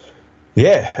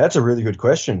 Yeah, that's a really good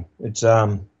question. It's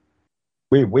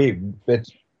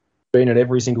it's been at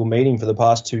every single meeting for the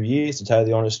past 2 years, to tell you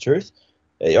the honest truth.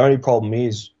 The only problem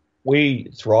is we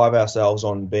thrive ourselves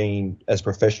on being as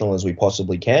professional as we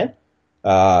possibly can,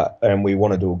 and we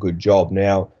want to do a good job.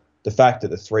 Now, the fact that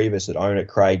the three of us that own it,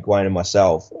 Craig, Wayne, and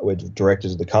myself, we're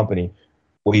directors of the company,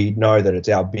 we know that it's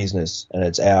our business and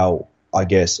it's our, I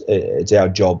guess, it's our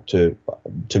job to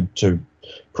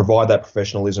provide that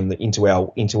professionalism into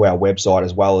our website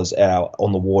as well as our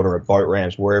on the water at boat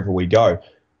ramps wherever we go.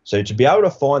 So to be able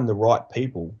to find the right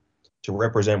people to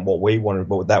represent what we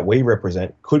want, that we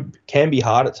represent, can be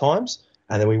hard at times.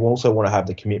 And then we also want to have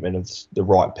the commitment of the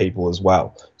right people as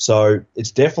well. So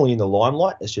it's definitely in the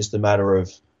limelight. It's just a matter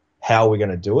of how we're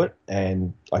going to do it.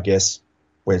 And I guess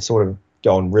we're sort of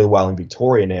going real well in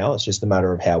Victoria now. It's just a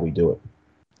matter of how we do it.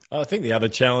 I think the other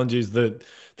challenge is that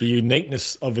the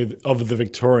uniqueness of the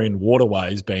Victorian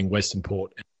waterways being Western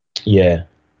Port,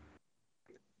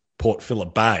 Port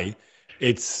Phillip Bay,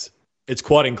 it's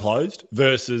quite enclosed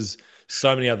versus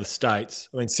so many other states.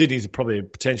 I mean, Sydney's probably a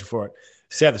potential for it.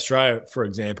 South Australia, for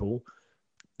example,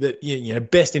 that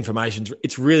best information,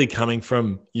 it's really coming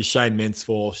from your Shane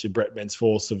Mensforce, your Brett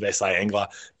Mensforce of SA Angler.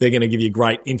 They're going to give you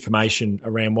great information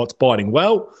around what's biting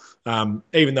well.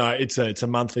 Even though it's a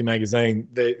monthly magazine,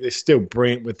 they're still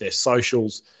brilliant with their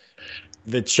socials.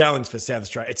 The challenge for South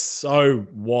Australia, it's so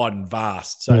wide and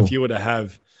vast. So if you were to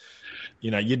have,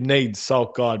 you'd need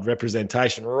Salt Guide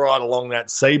representation right along that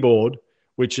seaboard,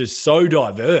 which is so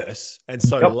diverse and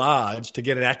so large, to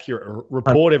get an accurate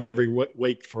report every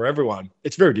week for everyone.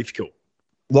 It's very difficult.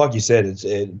 Like you said,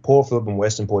 Port Phillip and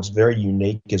Western Port's very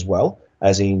unique as well,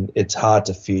 as in it's hard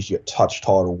to fish, you touch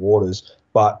tidal waters,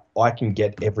 but I can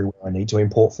get everywhere I need to in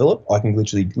Port Phillip. I can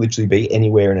literally be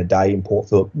anywhere in a day in Port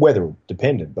Phillip, weather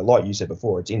dependent. But like you said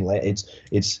before, it's inland.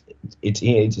 It's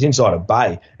inside a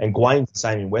bay. And Gwayne's the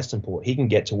same in Western Port. He can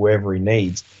get to wherever he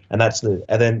needs, and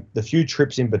then the few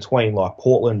trips in between, like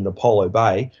Portland and Apollo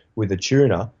Bay with the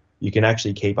tuna, you can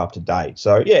actually keep up to date.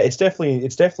 So yeah, it's definitely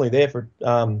there for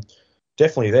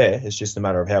definitely there. It's just a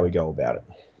matter of how we go about it.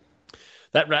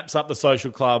 That wraps up the Social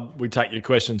Club. We take your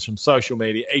questions from social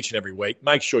media each and every week.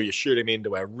 Make sure you shoot them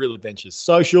into our Real Adventures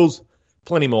socials.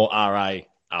 Plenty more RA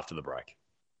after the break.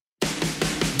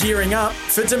 Gearing up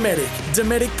for Dometic.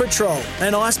 Dometic Patrol,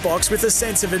 an icebox with a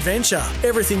sense of adventure.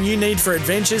 Everything you need for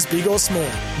adventures, big or small.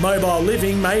 Mobile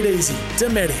living made easy.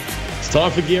 Dometic. It's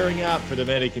time for gearing up for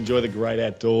Dometic. Enjoy the great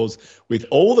outdoors with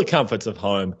all the comforts of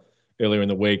home. Earlier in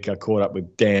the week, I caught up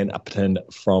with Dan Upton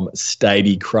from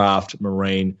Stabicraft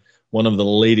Marine, one of the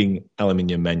leading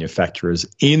aluminium manufacturers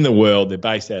in the world. They're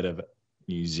based out of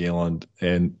New Zealand,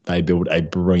 and they build a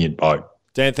brilliant boat.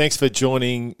 Dan, thanks for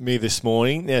joining me this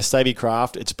morning. Now,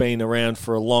 Stabicraft, it's been around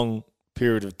for a long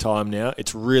period of time now.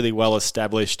 It's really well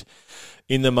established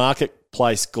in the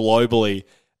marketplace globally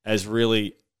as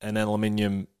really an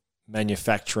aluminium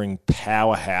manufacturing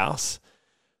powerhouse.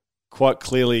 Quite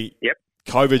clearly,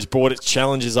 COVID's brought its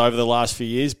challenges over the last few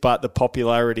years, but the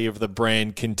popularity of the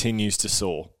brand continues to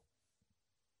soar.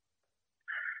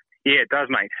 Yeah, it does,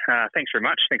 mate. Thanks very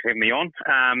much. Thanks for having me on.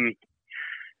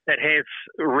 It has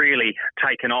really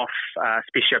taken off,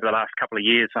 especially over the last couple of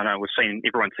years. I know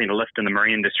everyone's seen a lift in the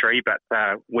marine industry, but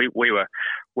we were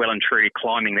well and truly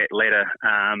climbing that ladder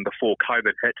before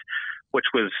COVID hit, which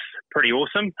was pretty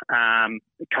awesome.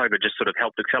 COVID just sort of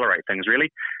helped accelerate things,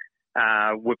 really.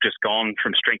 We've just gone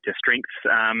from strength to strength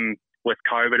with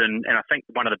COVID, and I think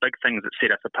one of the big things that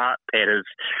set us apart, Pat, is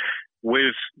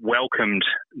we've welcomed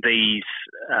this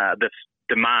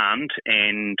demand,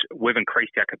 and we've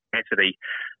increased our capacity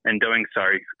in doing so.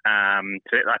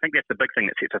 So I think that's the big thing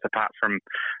that sets us apart from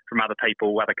other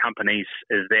people, other companies,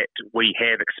 is that we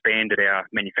have expanded our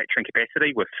manufacturing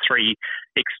capacity with 3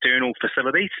 external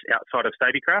facilities outside of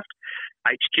Stabicraft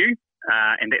HQ,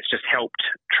 and that's just helped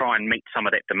try and meet some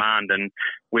of that demand. And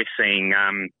we're seeing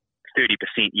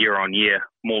 30% year on year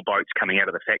more boats coming out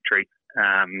of the factory.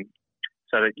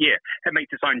 So that, it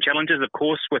meets its own challenges, of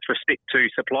course, with respect to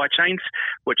supply chains,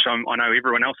 which I know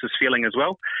everyone else is feeling as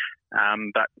well.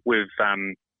 But we've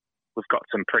got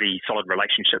some pretty solid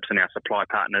relationships in our supply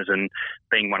partners, and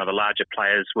being one of the larger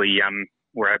players,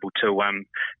 we're able to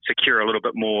secure a little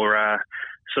bit more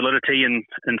solidity in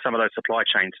some of those supply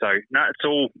chains. So no,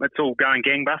 it's all going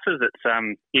gangbusters.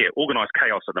 It's organised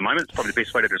chaos at the moment. It's probably the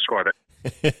best way to describe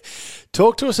it.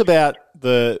 Talk to us about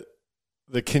the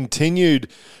continued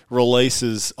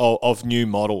releases of new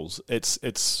models.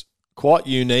 It's quite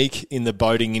unique in the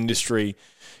boating industry,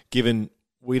 given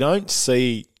we don't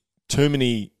see too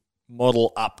many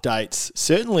model updates.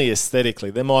 Certainly aesthetically,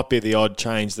 there might be the odd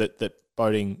change that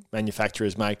boating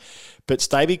manufacturers make, but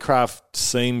Stabicraft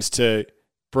seems to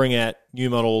bring out new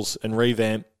models and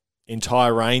revamp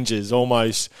entire ranges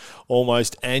almost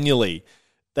annually.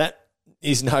 That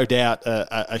is no doubt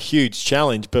a huge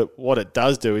challenge, but what it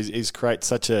does do is create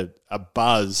such a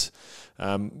buzz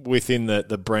within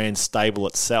the brand stable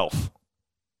itself.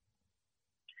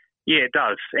 Yeah, it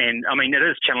does. And, I mean, it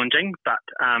is challenging, but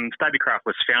Stabicraft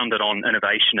was founded on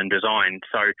innovation and design,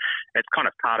 so it's kind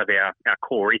of part of our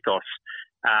core ethos.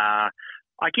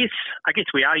 I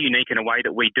guess we are unique in a way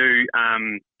that we do,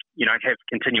 have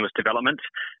continuous development.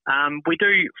 We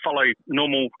do follow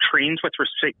normal trends with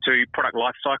respect to product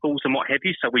life cycles and what have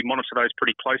you, so we monitor those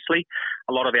pretty closely.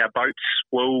 A lot of our boats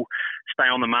will stay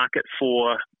on the market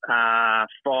for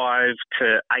 5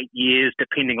 to 8 years,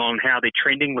 depending on how they're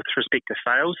trending with respect to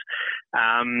sales.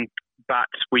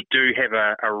 But we do have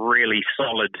a really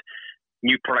solid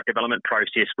new product development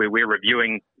process where we're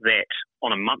reviewing that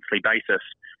on a monthly basis,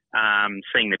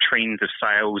 seeing the trends of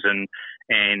sales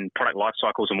and product life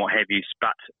cycles and what have you.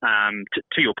 But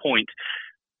to your point,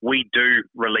 we do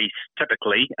release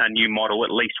typically a new model,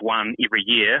 at least one every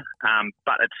year,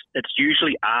 but it's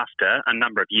usually after a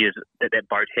number of years that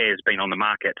boat has been on the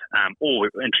market, or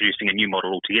we're introducing a new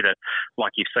model altogether,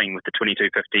 like you've seen with the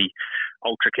 2250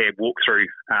 Ultra Cab walkthrough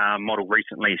model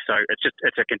recently. So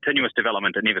it's a continuous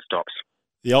development. It never stops.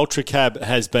 The Ultra Cab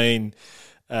has been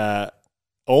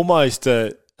almost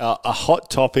a hot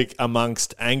topic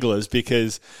amongst anglers,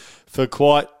 because for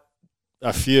quite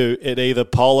a few, it either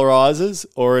polarizes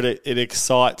or it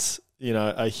excites,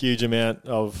 a huge amount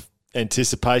of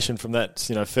anticipation from that,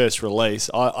 first release.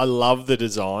 I love the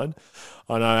design.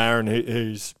 I know Aaron,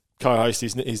 who's co-host,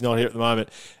 he's not here at the moment.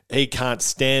 He can't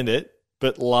stand it,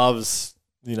 but loves,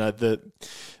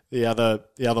 the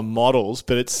other models.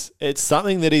 But it's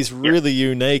something that is really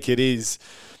unique. It is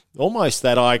almost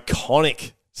that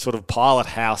iconic sort of pilot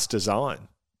house design.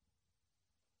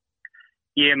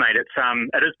 Yeah, mate, it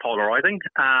is polarising.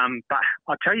 But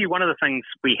I'll tell you, one of the things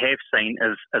we have seen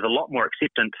is a lot more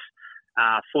acceptance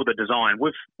for the design.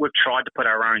 We've tried to put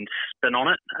our own spin on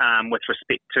it with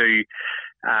respect to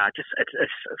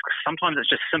sometimes it's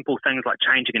just simple things like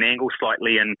changing an angle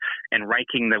slightly and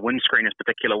raking the windscreen a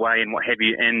particular way and what have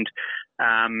you. And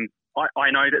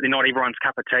I know that they're not everyone's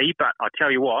cup of tea, but I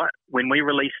tell you what, when we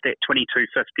released that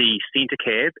 2250 centre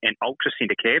cab and ultra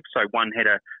centre cab, so one had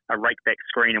a rake back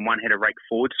screen and one had a rake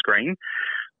forward screen,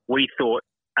 we thought,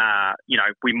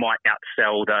 we might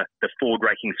outsell the forward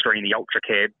raking screen, the ultra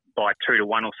cab, by 2 to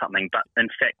 1 or something. But in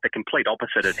fact, the complete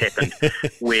opposite has happened,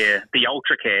 where the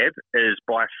ultra cab is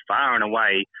by far and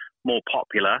away more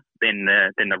popular than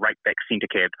the rake back centre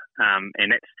cab,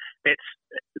 and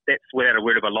that's without a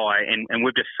word of a lie. And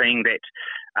we're just seeing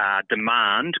that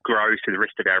demand grow through the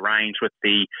rest of our range with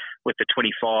the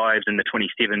 25s and the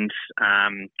 27s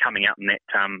coming out in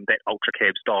that ultra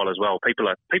cab style as well. People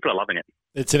are loving it.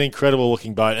 It's an incredible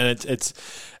looking boat, and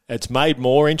it's made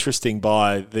more interesting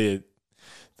by the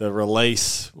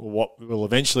release, what will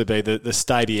eventually be the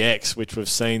Staby X, which we've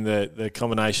seen the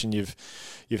combination. You've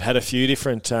had a few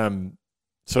different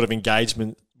sort of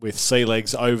engagement with Sea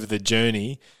Legs over the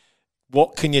journey.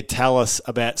 What can you tell us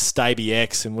about Staby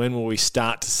X, and when will we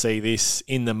start to see this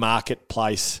in the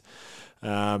marketplace?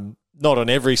 Not on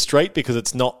every street, because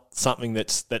it's not something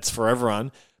that's for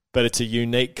everyone, but it's a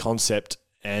unique concept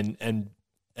and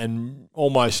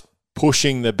almost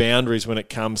pushing the boundaries when it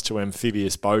comes to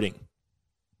amphibious boating.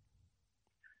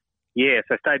 Yeah,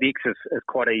 so Staby X is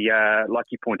quite a, like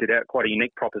you pointed out, quite a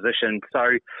unique proposition.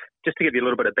 So just to give you a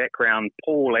little bit of background,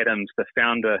 Paul Adams, the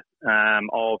founder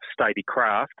of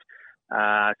Stabicraft,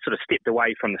 sort of stepped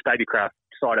away from the Stabicraft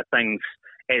side of things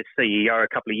as CEO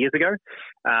a couple of years ago,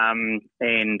 and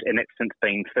that's since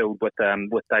been filled with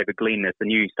David Glenn as the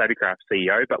new Stabicraft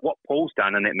CEO. But what Paul's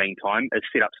done in that meantime is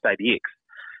set up Staby X,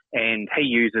 and he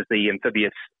uses the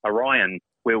amphibious Orion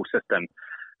wheel system,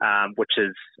 which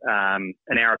is,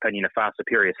 in our opinion, a far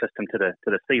superior system to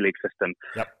the Sea Leg system.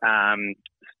 Yep.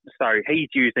 So he's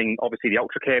using, obviously, the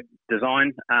Ultra Cab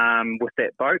design with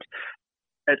that boat.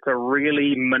 It's a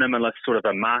really minimalist sort of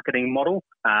a marketing model,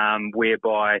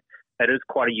 whereby it is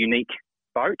quite a unique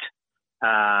boat.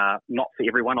 Not for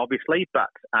everyone, obviously, but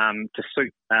to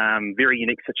suit very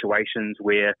unique situations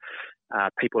where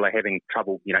people are having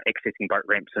trouble, accessing boat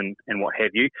ramps and what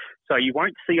have you. So you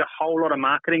won't see a whole lot of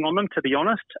marketing on them, to be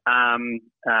honest.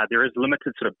 There is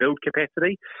limited sort of build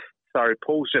capacity. So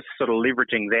Paul's just sort of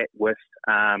leveraging that with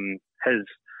his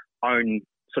own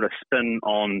sort of spin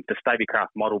on the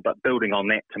Stabicraft model, but building on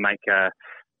that to make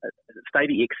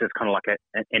Staby X is kind of like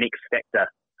an X factor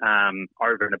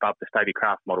over and above the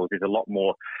Stabicraft models. There's a lot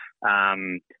more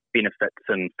benefits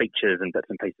and features and bits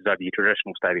and pieces over your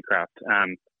traditional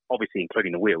Stabicraft, obviously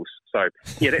including the wheels. So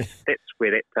yeah, that's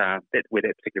where that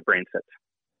particular brand sits.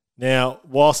 Now,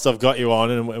 whilst I've got you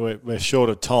on and we're short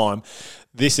of time,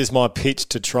 this is my pitch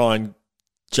to try and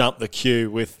jump the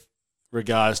queue with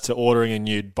regards to ordering a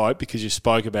new boat, because you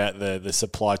spoke about the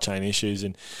supply chain issues,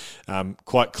 and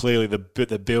quite clearly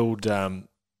the build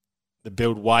the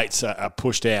build weights are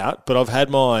pushed out, but I've had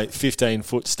my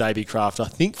 15-foot Stabicraft, I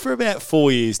think, for about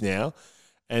 4 years now.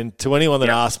 And to anyone that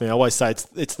asks me, I always say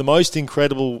it's the most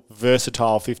incredible,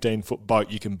 versatile 15-foot boat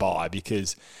you can buy,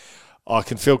 because I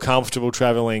can feel comfortable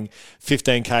travelling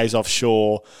 15 Ks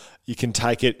offshore. You can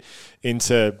take it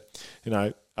into,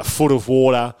 a foot of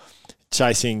water,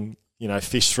 chasing,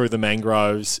 fish through the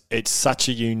mangroves. It's such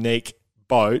a unique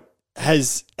boat.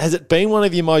 Has it been one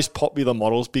of your most popular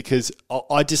models? Because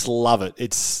I just love it.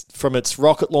 It's from its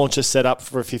rocket launcher set up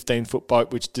for a 15-foot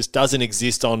boat, which just doesn't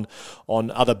exist on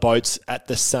other boats at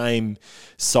the same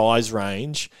size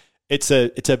range. It's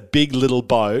a big little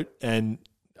boat, and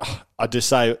I'd just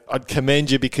say I'd commend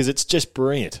you because it's just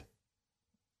brilliant.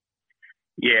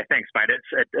 Yeah, thanks, mate. It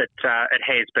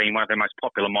has been one of the most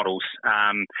popular models.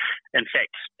 In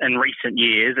fact, in recent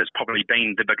years, it's probably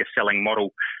been the biggest selling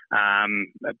model,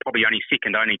 probably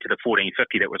second only to the 1450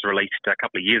 that was released a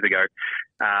couple of years ago.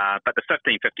 But the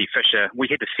 1550 Fisher, we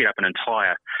had to set up an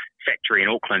entire factory in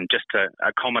Auckland just to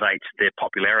accommodate the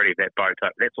popularity of that boat.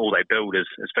 That's all they build is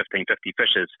 1550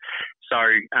 Fishers. So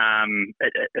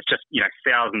it's just,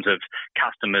 thousands of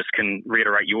customers can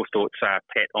reiterate your thoughts,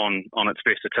 Pat, on its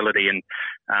versatility. And,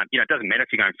 it doesn't matter if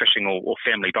you're going fishing or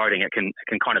family boating, it can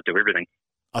kind of do everything.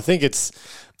 I think it's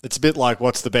a bit like,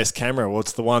 what's the best camera? Well,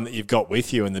 it's the one that you've got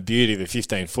with you, and the beauty of the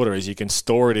 15-footer is you can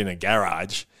store it in a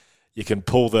garage. You can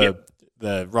pull the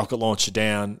rocket launcher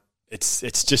down. It's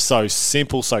just so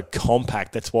simple, so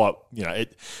compact. That's why,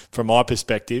 from my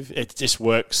perspective, it just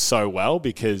works so well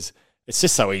because it's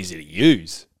just so easy to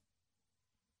use.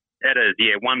 It is,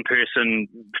 yeah. One person,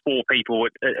 4 people.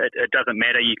 It doesn't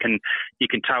matter. You can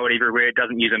tow it everywhere. It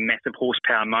doesn't use a massive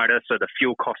horsepower motor, so the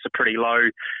fuel costs are pretty low.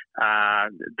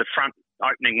 The front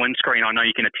opening windscreen, I know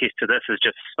you can attest to this, is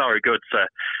just so good for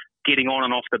getting on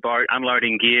and off the boat,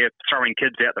 unloading gear, throwing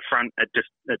kids out the front. It's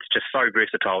just so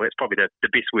versatile. That's probably the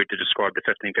best word to describe the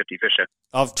 1550 Fisher.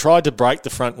 I've tried to break the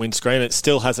front windscreen. It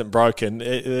still hasn't broken.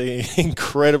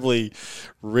 Incredibly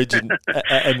rigid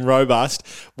and robust.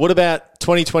 What about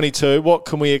 2022? What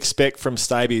can we expect from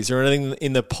Staby? Is there anything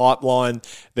in the pipeline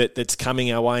that's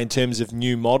coming our way in terms of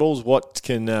new models? What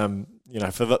can,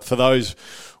 for those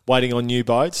waiting on new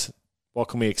boats, what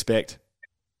can we expect?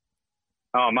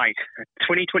 Oh, mate,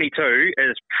 2022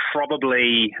 is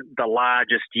probably the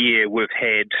largest year we've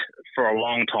had for a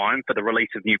long time for the release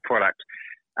of new product.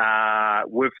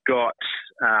 We've got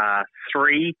at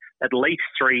least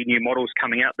three new models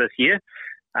coming out this year.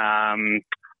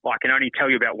 I can only tell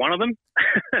you about one of them,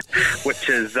 which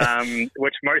is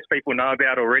which most people know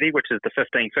about already, which is the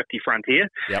 1550 Frontier.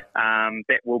 Yep.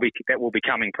 That will be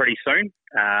coming pretty soon.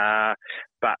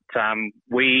 But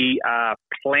we are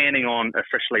planning on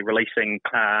officially releasing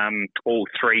all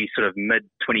three sort of mid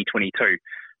 2022.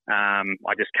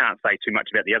 I just can't say too much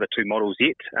about the other two models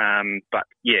yet. But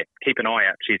yeah, keep an eye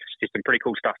out. There's some pretty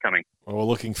cool stuff coming. Well, we're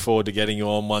looking forward to getting you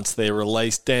on once they're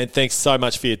released. Dan, thanks so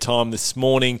much for your time this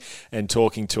morning and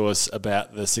talking to us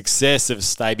about the success of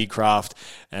Stabicraft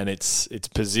and its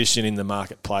position in the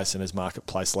marketplace and as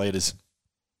marketplace leaders.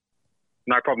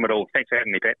 No problem at all. Thanks for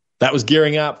having me, Pat. That was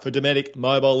Gearing Up for Dometic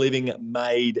Mobile Living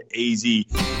Made Easy.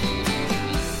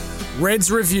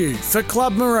 Reds Review for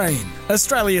Club Marine,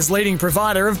 Australia's leading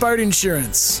provider of boat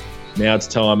insurance. Now it's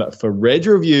time for Reds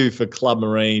Review for Club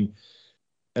Marine.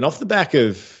 And off the back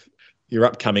of your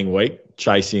upcoming week,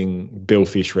 chasing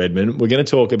billfish, Redmond, we're going to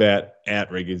talk about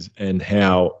outriggers and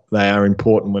how they are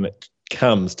important when it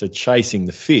comes to chasing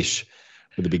the fish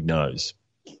with a big nose.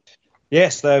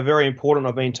 Yes, they're very important.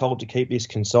 I've been told to keep this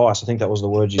concise. I think that was the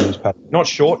word you used, Pat. Not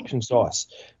short, concise.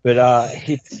 But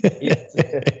it's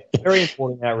very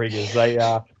important, outriggers.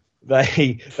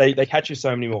 They catch you so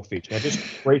many more fish. Now, just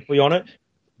briefly on it,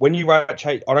 when you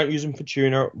chase, I don't use them for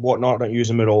tuna, whatnot. I don't use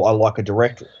them at all. I like a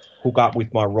direct hook up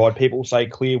with my rod. People say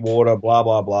clear water, blah,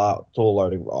 blah, blah. It's all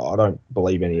loaded. I don't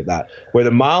believe any of that. Where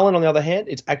the marlin, on the other hand,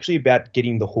 it's actually about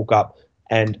getting the hook up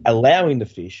and allowing the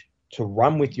fish to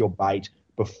run with your bait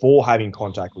before having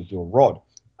contact with your rod.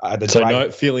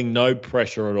 Feeling no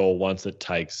pressure at all once it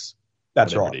takes.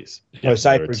 That's right. It is.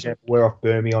 Say, for example, we're off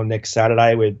Burmy on next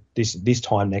Saturday. We're this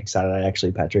time next Saturday,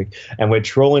 actually, Patrick, and we're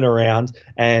trawling around,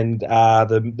 and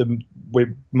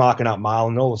we're marking up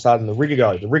marlin, and all of a sudden the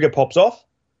rigger pops off,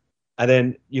 and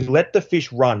then you let the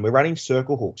fish run. We're running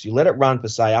circle hooks. You let it run for,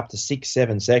 say, up to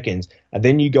 6-7 seconds, and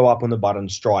then you go up on the button,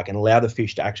 strike, and allow the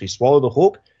fish to actually swallow the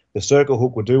hook. The circle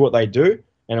hook will do what they do,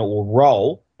 and it will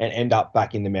roll and end up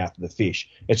back in the mouth of the fish.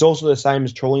 It's also the same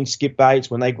as trawling skip baits.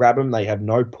 When they grab them, they have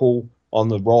no pull on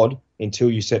the rod until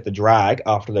you set the drag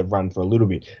after they've run for a little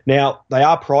bit. Now, they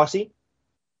are pricey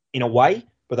in a way,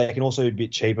 but they can also be a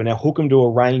bit cheaper. Now, hook them to a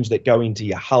range that go into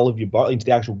your hull of your boat, into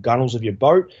the actual gunnels of your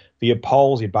boat, for your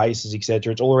poles, your bases,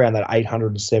 etc. It's all around that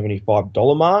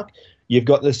 $875 mark.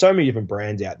 There's so many different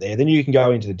brands out there. Then you can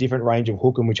go into the different range of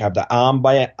hook 'em, which have the arm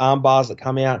bars that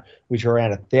come out, which are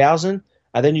around $1,000.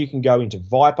 And then you can go into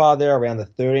Viper, they're around the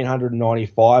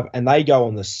 $1,395, and they go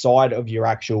on the side of your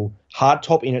actual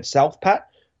hardtop in itself, Pat,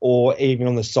 or even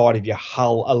on the side of your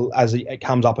hull as it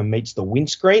comes up and meets the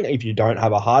windscreen if you don't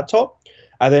have a hardtop.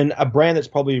 And then a brand that's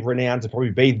probably renowned to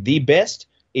probably be the best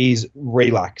is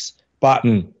Relax, but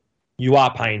you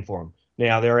are paying for them.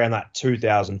 Now, they're around that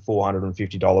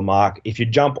 $2,450 mark. If you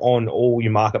jump on all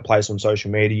your marketplace on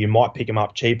social media, you might pick them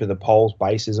up cheaper, the poles,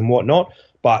 bases, and whatnot.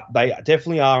 But they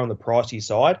definitely are on the pricey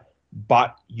side,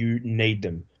 but you need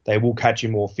them. They will catch you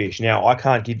more fish. Now, I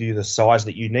can't give you the size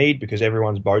that you need because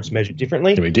everyone's boat's measured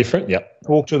differently. Can be different, yep.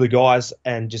 Talk to the guys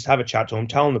and just have a chat to them.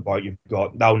 Tell them the boat you've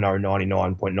got. They'll know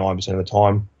 99.9% of the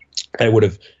time. They would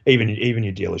have, even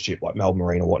your dealership like Melbourne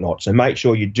Marine or whatnot. So make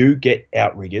sure you do get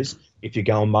outriggers. If you're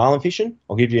going marlin fishing,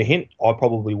 I'll give you a hint. I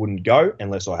probably wouldn't go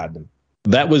unless I had them.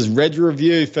 That was Red's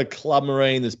review for Club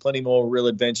Marine. There's plenty more real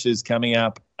adventures coming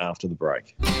up after the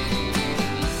break.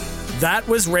 That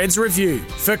was Red's review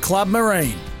for Club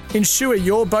Marine. Insure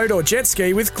your boat or jet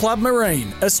ski with Club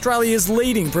Marine, Australia's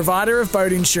leading provider of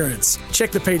boat insurance.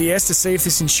 Check the PDS to see if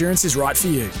this insurance is right for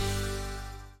you.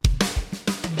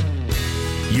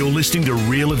 You're listening to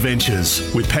Real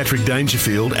Adventures with Patrick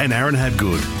Dangerfield and Aaron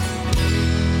Habgood.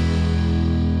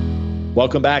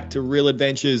 Welcome back to Real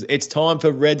Adventures. It's time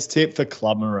for Red's tip for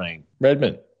Club Marine.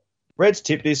 Redmond. Red's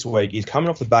tip this week is coming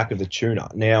off the back of the tuna.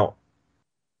 Now,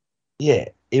 yeah,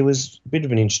 it was a bit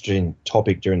of an interesting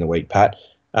topic during the week, Pat.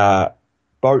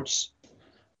 Boats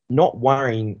not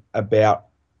worrying about,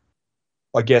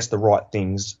 I guess, the right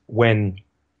things when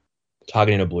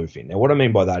targeting a bluefin. Now, what I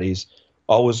mean by that is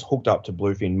I was hooked up to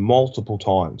bluefin multiple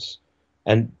times,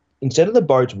 and instead of the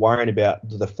boats worrying about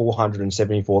the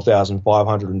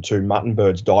 474,502 mutton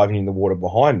birds diving in the water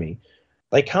behind me,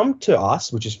 they come to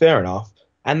us, which is fair enough,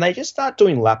 and they just start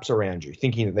doing laps around you,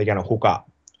 thinking that they're going to hook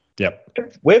up. Yep.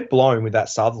 We're blown with that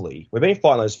southerly. We've been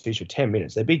fighting those fish for 10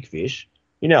 minutes. They're big fish.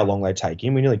 You know how long they take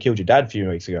in. We nearly killed your dad a few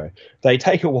weeks ago. They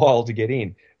take a while to get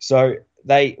in. So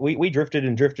we drifted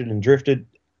and drifted and drifted,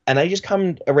 and they just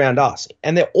come around us.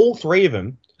 And they're all three of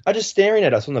them are just staring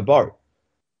at us on the boat.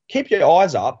 Keep your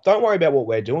eyes up. Don't worry about what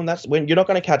we're doing. That's when you're not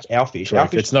going to catch our fish.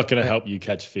 Correct. It's not going to help you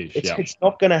catch fish. It's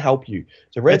not going to help you.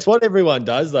 So that's what everyone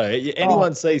does, though.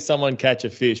 Anyone sees someone catch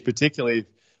a fish, particularly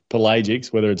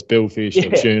pelagics, whether it's billfish or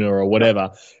tuna or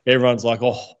whatever, everyone's like,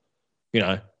 what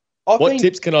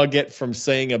tips can I get from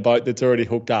seeing a boat that's already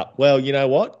hooked up? Well, you know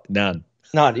what? None,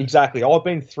 exactly. I've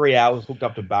been 3 hours hooked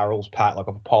up to barrels, Pat, like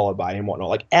a Apollo Bay and whatnot,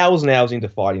 like hours and hours into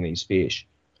fighting these fish.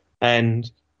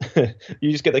 And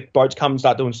you just get the boats come and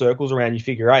start doing circles around you,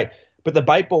 figure eight. But the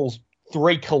bait ball's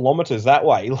 3 kilometres that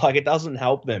way. Like, it doesn't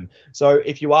help them. So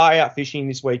if you are out fishing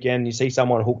this weekend and you see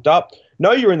someone hooked up,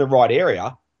 know you're in the right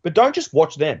area, but don't just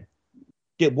watch them.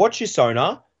 Watch your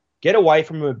sonar, get away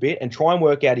from them a bit, and try and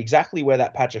work out exactly where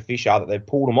that patch of fish are that they've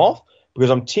pulled them off, because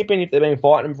I'm tipping if they've been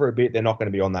fighting them for a bit, they're not going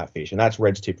to be on that fish. And that's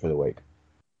Red's tip for the week.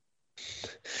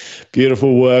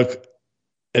 Beautiful work.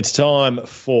 It's time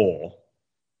for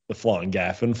the Flying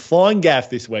Gaff. And Flying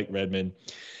Gaff this week, Redmond,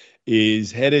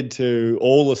 is headed to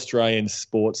all Australian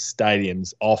sports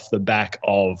stadiums off the back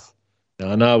of,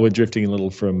 now I know we're drifting a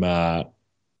little from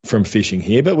fishing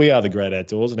here, but we are the great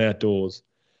outdoors, and outdoors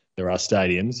there are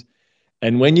stadiums.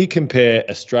 And when you compare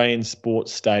Australian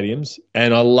sports stadiums,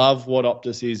 and I love what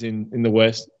Optus is in the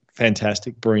West,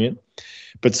 fantastic, brilliant,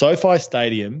 but SoFi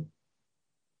Stadium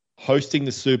hosting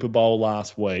the Super Bowl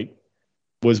last week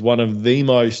was one of the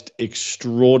most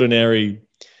extraordinary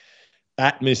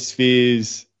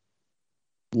atmospheres,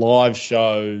 live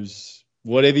shows,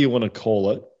 whatever you want to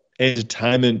call it,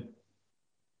 entertainment,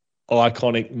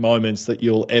 iconic moments that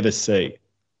you'll ever see.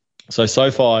 So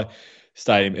SoFi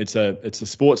Stadium, it's a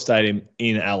sports stadium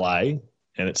in LA,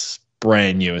 and it's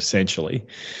brand new essentially.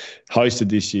 Hosted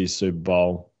this year's Super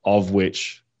Bowl, of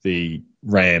which the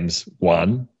Rams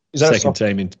won. Is that second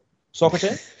team in soccer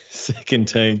team? Second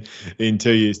team in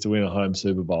 2 years to win a home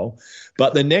Super Bowl.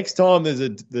 But the next time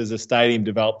there's a stadium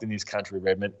developed in this country,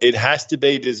 Redmond, it has to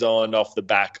be designed off the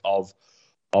back of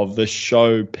the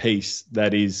showpiece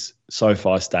that is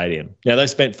SoFi Stadium. Now, they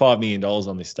spent $5 million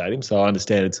on this stadium, so I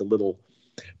understand it's a little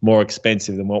more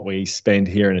expensive than what we spend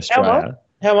here in Australia.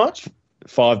 How much?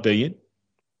 $5 billion.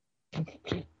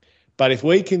 But if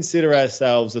we consider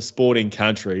ourselves a sporting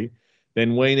country,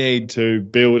 then we need to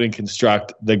build and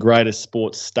construct the greatest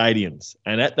sports stadiums.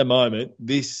 And at the moment,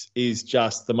 this is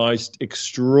just the most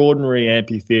extraordinary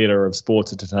amphitheatre of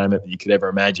sports entertainment that you could ever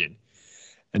imagine.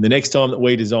 And the next time that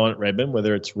we design at Redmond,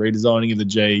 whether it's redesigning of the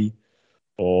G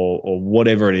or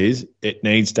whatever it is, it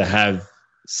needs to have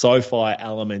SoFi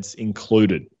elements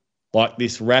included, like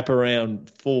this wraparound,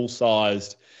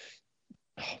 full-sized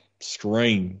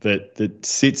screen that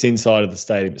sits inside of the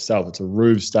stadium itself. It's a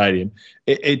roof stadium.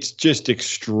 It's just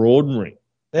extraordinary.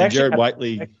 Jared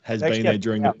Waitley has been there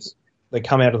during the... They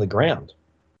come out of the ground.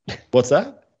 What's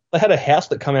that? They had a house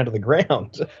that come out of the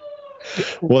ground.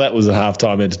 Well, that was a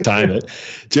halftime entertainment.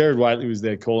 Jared Waitley was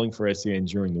there calling for SEN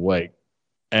during the week.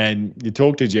 And you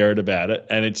talk to Jared about it,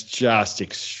 and it's just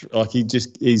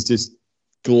he's just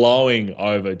glowing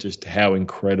over just how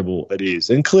incredible it is.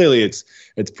 And clearly it's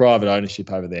private ownership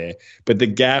over there. But the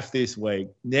gaff this week,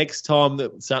 next time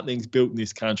that something's built in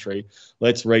this country,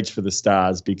 let's reach for the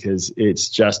stars, because it's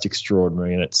just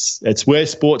extraordinary. And it's where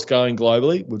sport's going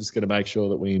globally. We're just going to make sure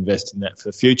that we invest in that for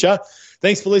the future.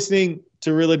 Thanks for listening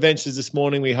to Real Adventures this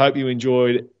morning. We hope you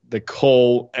enjoyed the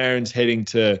call. Aaron's heading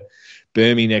to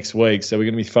Burmese next week, so we're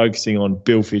going to be focusing on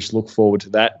Billfish. Look forward to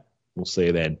that. We'll see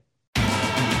you then.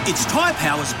 It's Tyre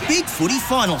Power's Big Footy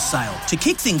Final Sale. To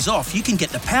kick things off, you can get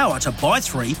the power to buy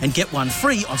 3 and get 1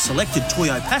 free on selected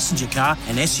Toyo passenger car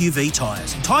and SUV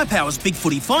tyres. Tyre Power's Big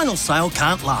Footy Final Sale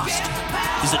can't last.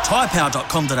 Visit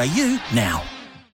tyrepower.com.au now.